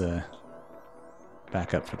 Zophius. Let's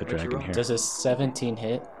back up for the What'd you dragon roll? here. Does a 17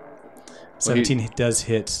 hit? 17 does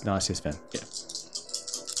hit Nauseous Fen. Yeah.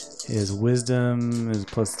 His wisdom is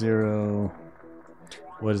 +0.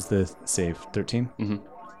 What is the save? 13? Mm-hmm.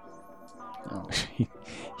 Oh.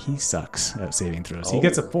 He sucks at saving throws. He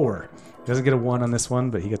gets a 4. He doesn't get a 1 on this one,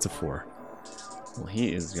 but he gets a 4. Well,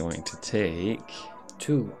 he is going to take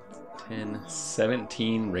 2. 10,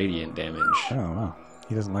 17 radiant damage. Oh, wow.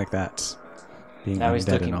 He doesn't like that. Being Now he's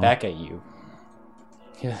undead looking and all. back at you.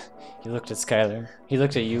 Yeah, he looked at Skylar. He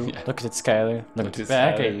looked at you. Yeah. Looked at Skylar. Looked Looked at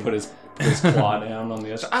back Skylar, at you. Put his claw down on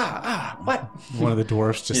the other. What? One of the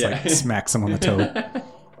dwarfs just Yeah. like smacks him on the toe.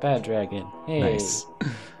 Bad dragon. Hey. Nice.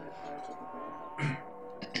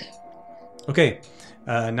 Okay.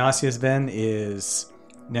 Nasius then is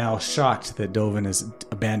now shocked that Dovin has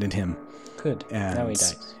abandoned him. Good. And Now he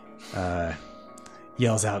dies.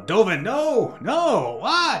 Yells out, Dovin, no!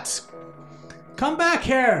 What? Come back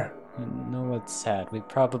here! You know what's sad? We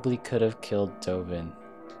probably could have killed Dovin.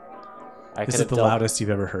 This is the loudest you've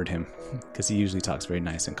ever heard him, because he usually talks very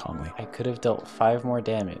nice and calmly. I could have dealt 5 more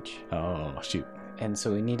damage, Oh, shoot. and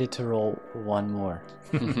so we needed to roll 1 more.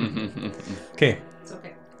 Okay, It's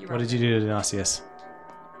okay. what did you do to Nasius?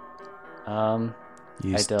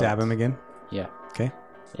 You I stab dealt. him again? Yeah, Okay,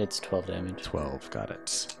 it's 12 damage, 12, got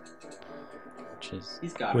it. which is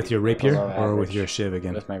He's got With me. your rapier Below or with average. your shiv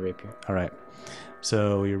again? with my rapier. All right.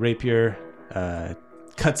 So your rapier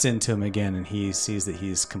cuts into him again, and he sees that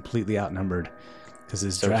he's completely outnumbered because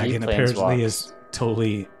his So he dragon apparently planeswalks. is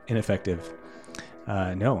totally ineffective.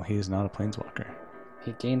 No, he is not a planeswalker.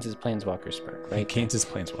 He gains his planeswalker spark, He right? gains his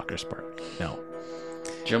planeswalker spark. No.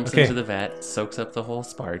 Jumps Okay. into the vat, soaks up the whole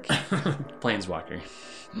spark. Planeswalker.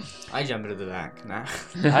 I jump into the back. Nah.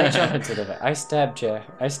 I jump into the vat. I stab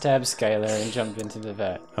Skylar and jump into the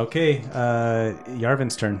vat. Okay,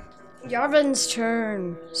 Yarvin's turn. Yarvin's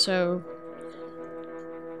turn. So,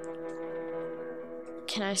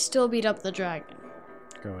 can I still beat up the dragon?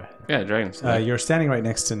 Go ahead. Yeah, dragons. You're standing right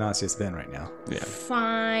next to Nasius Ben right now. yeah.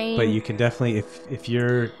 Fine. But you can definitely, if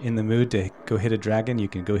you're in the mood to go hit a dragon, you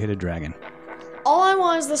can go hit a dragon. All I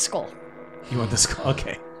want is the skull. You want this?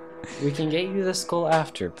 Okay. We can get you the skull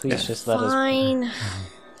after. Please just let us. Fine.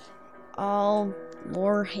 I'll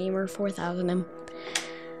Warhammer 4000 him.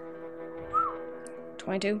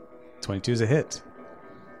 22. 22 is a hit.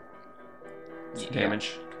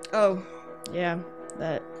 Damage. Oh, yeah.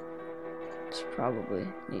 That's probably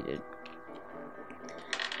needed.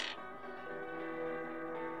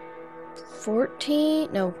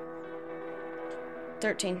 14? No.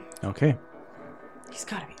 13. Okay. He's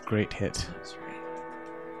gotta be. Great hit. That's right.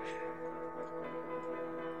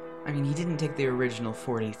 I mean, he didn't take the original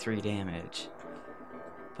 43 damage,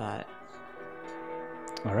 but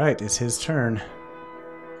All right, it's his turn.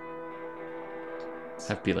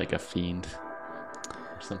 Have to be like a fiend.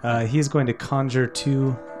 Or something. He is going to conjure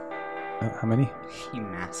 2. How many? he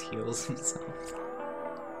mass heals himself.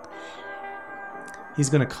 He's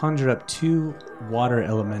going to conjure up 2 water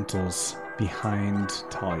elementals behind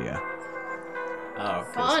Talia. Oh,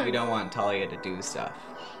 because Fun. we don't want Talia to do stuff.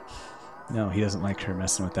 No, he doesn't like her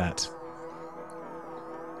messing with that.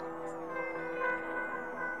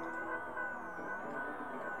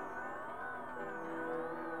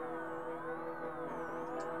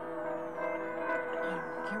 I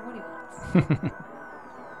don't care what he wants.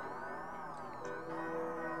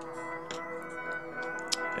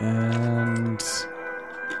 And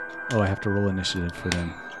I have to roll initiative for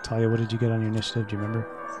them. Talia, what did you get on your initiative? Do you remember?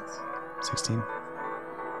 16.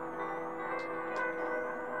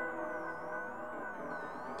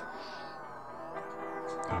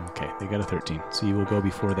 Okay, they got a 13, so you will go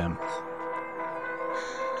before them.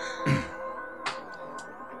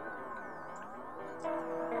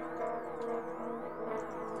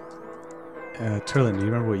 Turlin, do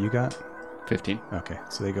you remember what you got? 15. Okay,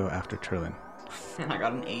 so they go after Turlin. And I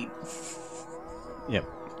got an 8. Yep.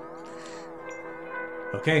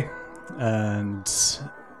 Okay. And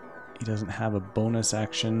he doesn't have a bonus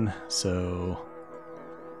action, so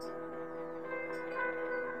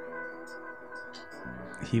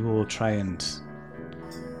he will try and,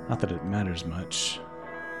 not that it matters much,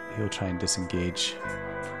 he'll try and disengage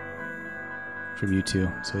from you two.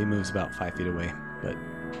 So he moves about 5 feet away, but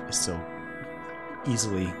is still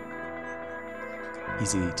easy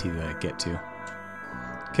to get to.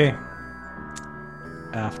 Okay.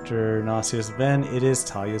 After Nasius Ben, it is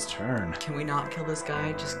Talia's turn. Can we not kill this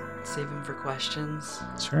guy? Just save him for questions.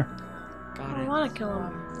 Sure. Got I it. want to kill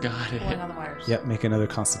him. Got Pulling it. on the wires. Yep, make another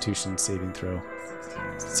Constitution saving throw.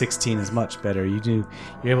 16 is much better. You're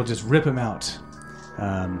able to just rip him out.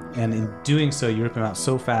 And in doing so, you rip him out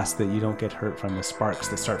so fast that you don't get hurt from the sparks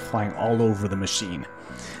that start flying all over the machine.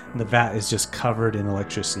 And the vat is just covered in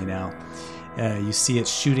electricity now. You see it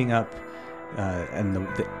shooting up, and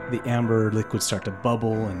the amber liquid start to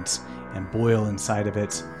bubble and boil inside of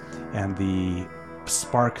it, and the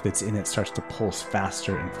spark that's in it starts to pulse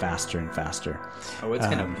faster and faster and faster. Oh, it's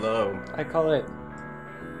gonna blow. I call it.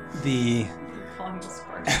 The Calling the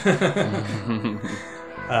spark.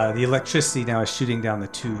 the electricity now is shooting down the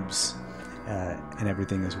tubes and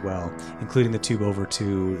everything as well, including the tube over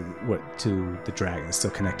to the dragon. It's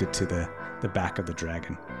still connected to the back of the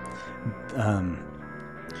dragon.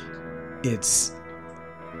 It's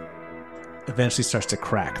eventually starts to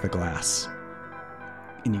crack the glass,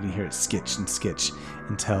 and you can hear it skitch and skitch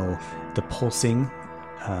until the pulsing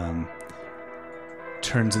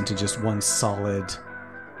turns into just one solid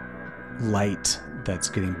light that's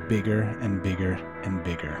getting bigger and bigger and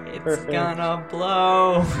bigger. It's Perfect. gonna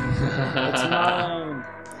blow. It's mine.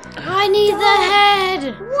 I need the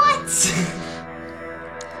head. What?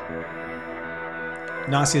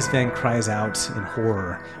 Nasius Van cries out in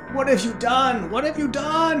horror. What have you done? What have you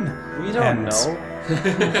done? We don't And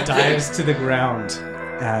know. dives to the ground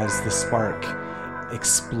as the spark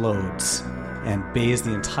explodes and bathes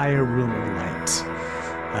the entire room in light.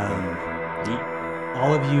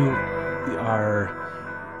 All of you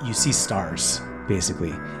you see stars,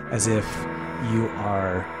 basically, as if you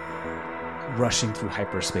are rushing through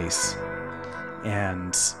hyperspace.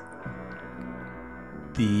 And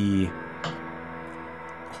the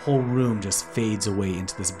whole room just fades away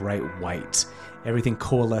into this bright white. Everything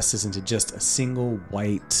coalesces into just a single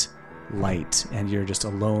white light, and you're just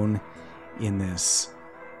alone in this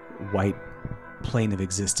white plane of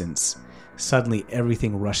existence. Suddenly,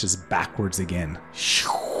 everything rushes backwards again.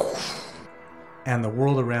 And the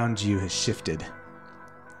world around you has shifted.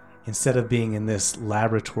 Instead of being in this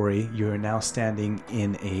laboratory, you are now standing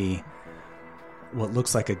in what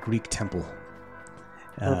looks like a Greek temple.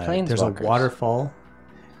 We're There's a planeswalkers. waterfall.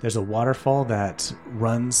 There's a waterfall that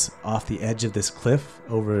runs off the edge of this cliff,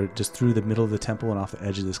 over just through the middle of the temple and off the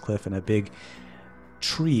edge of this cliff, and a big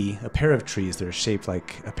tree, a pair of trees that are shaped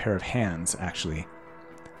like a pair of hands, actually,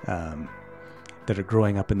 that are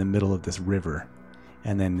growing up in the middle of this river.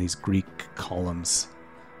 And then these Greek columns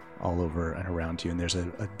all over and around you. And there's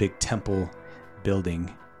a big temple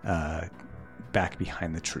building back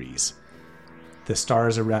behind the trees. The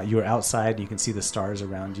stars around you are outside. You can see the stars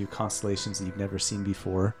around you, constellations that you've never seen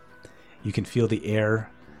before. You can feel the air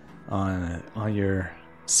on your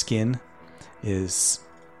skin is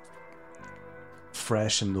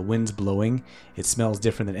fresh, and the wind's blowing. It smells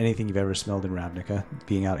different than anything you've ever smelled in Ravnica,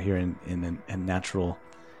 being out here in a natural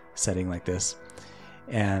setting like this.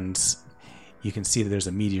 And you can see that there's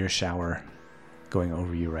a meteor shower going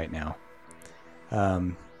over you right now.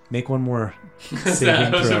 Make one more saving I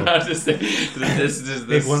was throw. about to say, this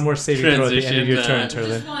Make one more saving throw at the end of your turn,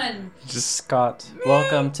 transition, Turlin. One. Scott,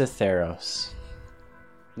 welcome to Theros.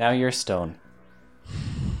 Now you're stone.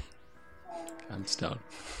 I'm stoned.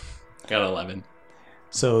 Got 11.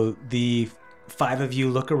 So the 5 of you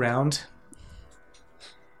look around.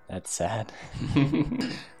 That's sad.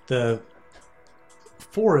 The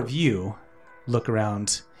 4 of you look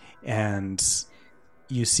around, and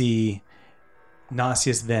you see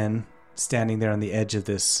Nasius Ven standing there on the edge of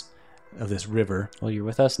this river, Well, you're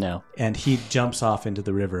with us now. and he jumps off into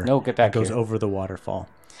the river. No, get back and goes here. over the waterfall.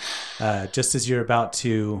 Just as you're about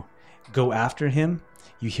to go after him,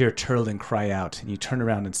 you hear Turlin cry out, and you turn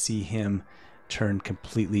around and see him turn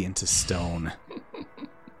completely into stone.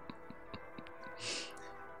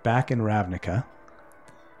 Back in Ravnica,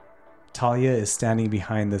 Talia is standing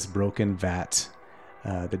behind this broken vat.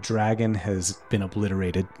 The dragon has been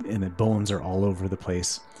obliterated, and the bones are all over the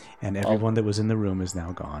place. And everyone that was in the room is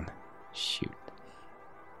now gone. Shoot.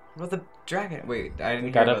 Well, the dragon. Wait, I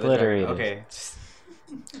didn't Got hear about the dragon. obliterated. Okay.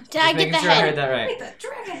 Did I get making the sure I heard head? that right. Wait, that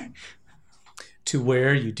dragon. To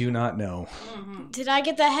where you do not know. Did I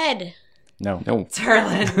get the head? No. No.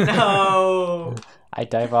 Turlin, no. I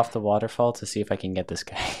dive off the waterfall to see if I can get this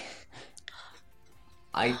guy.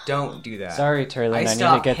 I don't do that. Sorry, Turlin. I need to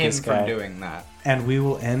stop get him this guy. from doing that. And we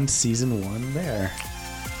will end season 1 there.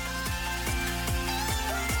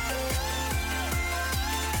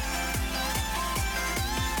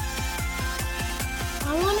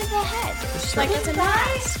 I wanted the head. Just like it's a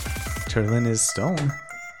mask. Turlin is stone.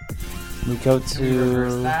 We go Can we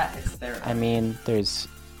reverse to. that? It's there. I mean, there's.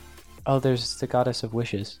 Oh, there's the goddess of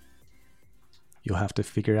wishes. You'll have to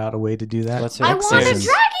figure out a way to do that. What's her I next want a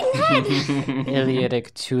season? dragon head.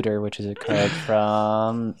 Iliadic Tutor, which is a card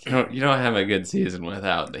from. You don't have a good season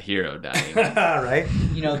without the hero dying. Right?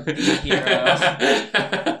 You know, the hero.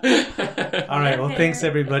 All right. Well, thanks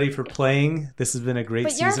everybody for playing. This has been a great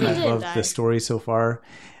But season. Yarvin I didn't love die. the story so far.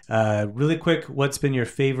 Really quick, what's been your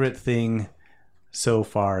favorite thing so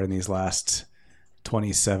far in these last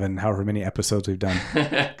 27, however many episodes we've done?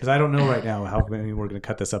 Because I don't know right now how many we're going to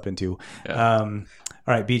cut this up into. Yeah. All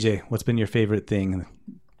right, BJ, what's been your favorite thing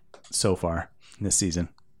so far in this season?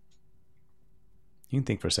 You can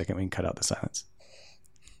think for a second. We can cut out the silence.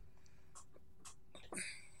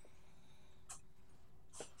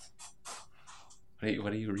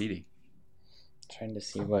 What are you reading? Trying to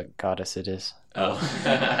see what goddess it is. Oh.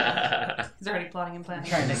 He's already plotting and planning.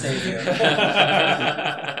 Trying to save you.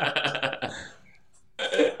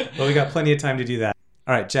 Well, we got plenty of time to do that. All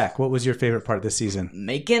All right, Jack, what was your favorite part this season?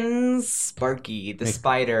 Making Sparky, the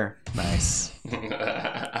spider. Nice.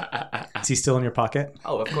 Is he still in your pocket?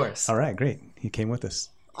 Oh, of course. All right, great. He came with us.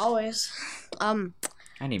 Always. I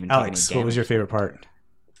didn't even Alex, take any what was damage. your favorite part?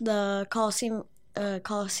 The Coliseum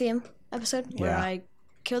episode where Yeah. I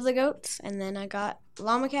killed the goats, and then I got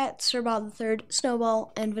Llama Cat, Snowball the Third,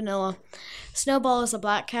 Snowball, and Vanilla. Snowball is a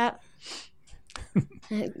black cat.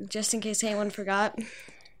 Just in case anyone forgot.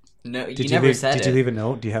 No, you Did never leave, said Did it. you leave a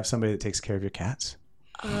note? Do you have somebody that takes care of your cats?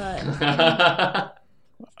 Talia,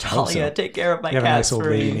 so. take care of my You have a nice cats old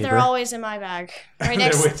for lady me. neighbor. They're always in my bag. Right They're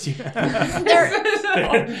next. with you. They're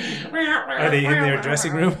Are they in their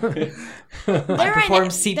dressing room? they're Perform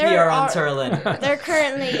right CPR they're on al- Turlin. They're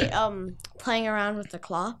currently playing around with the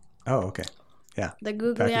claw, Oh, okay. Yeah. the Back in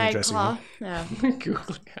googly your eyed dressing claw. Yeah.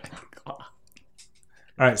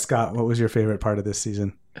 All right, Scott, what was your favorite part of this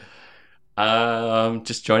season?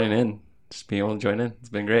 Just joining in. Just being able to join in. It's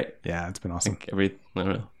been great. Yeah, it's been I awesome. think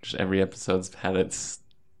every episode's had its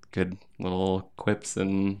good little quips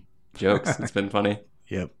and jokes. It's been funny.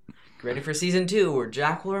 Yep. Ready for season 2, where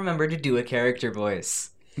Jack will remember to do a character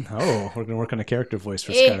voice. Oh, we're going to work on a character voice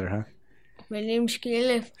for Eh. Skylar, huh? My name's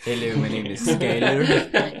Caleb. Hello, my name is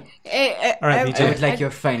Skylar. All right, I BJ. would like your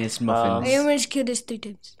finest I muffins. almost killed us 3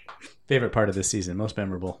 times. Favorite part of this season, most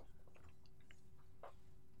memorable.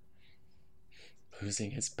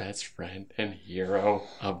 Losing his best friend and hero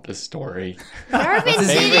of the story. Marvin his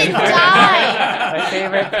didn't favorite part? die. My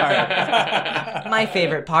favorite part. My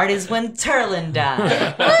favorite part is when Turlin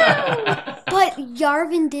died. But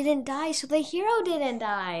Yarvin didn't die, so the hero didn't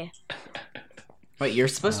die. Wait, you're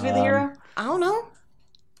supposed to be the hero? I don't know.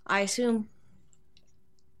 I assume.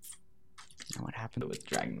 What happened with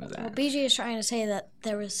Dragon was Well, that? BJ is trying to say that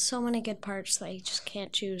there was so many good parts that he just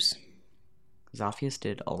can't choose. Zophius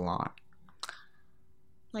did a lot.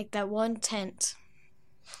 Like that one tent.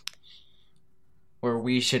 Where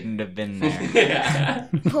we shouldn't have been there.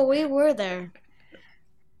 But we were there.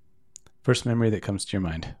 First memory that comes to your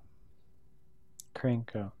mind.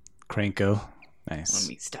 Cranko. Cranko. When Nice.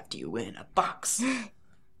 we stuffed you in a box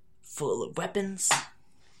full of weapons.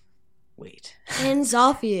 Wait. And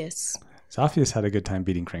Zophius. Zophius had a good time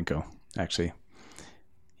beating Cranko, actually.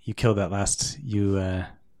 You killed that last... Oh,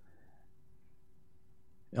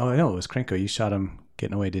 no, it was Cranko. You shot him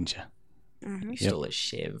getting away, didn't you? You stole a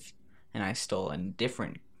shiv, and I stole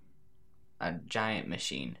a giant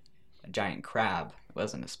machine. A giant crab. It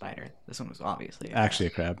wasn't a spider. This one was obviously a Actually,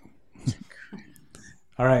 a crab.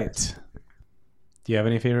 All right. Do you have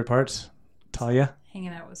any favorite parts, Talia? Hanging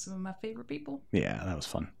out with some of my favorite people. Yeah, that was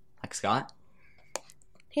fun. like Scott.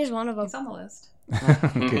 He's one of them. It's on the list.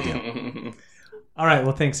 Good deal. All right.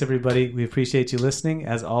 Well, thanks, everybody. We appreciate you listening.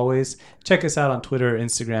 As always, check us out on Twitter or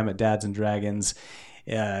Instagram at Dads and Dragons.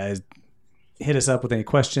 Hit us up with any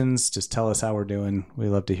questions. Just tell us how we're doing. We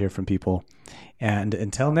love to hear from people. And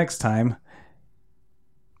until next time,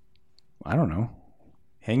 I don't know.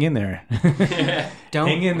 Hang in there. Don't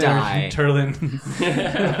Hang in die. there, Turlin. Does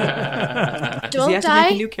he Don't have to die.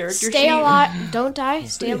 make a new character Stay sheet? alive. Don't die.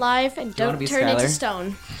 Stay alive, and Do you wanna don't be turn into Skylar?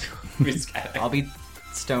 stone. I'll be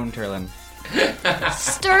Stone Turlin.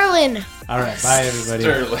 Sterling. All right. Bye, everybody.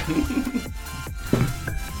 Sterling.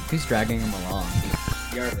 Who's dragging him along?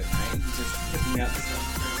 Yarvin, right? He's just picking up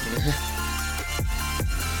Stone Turlin.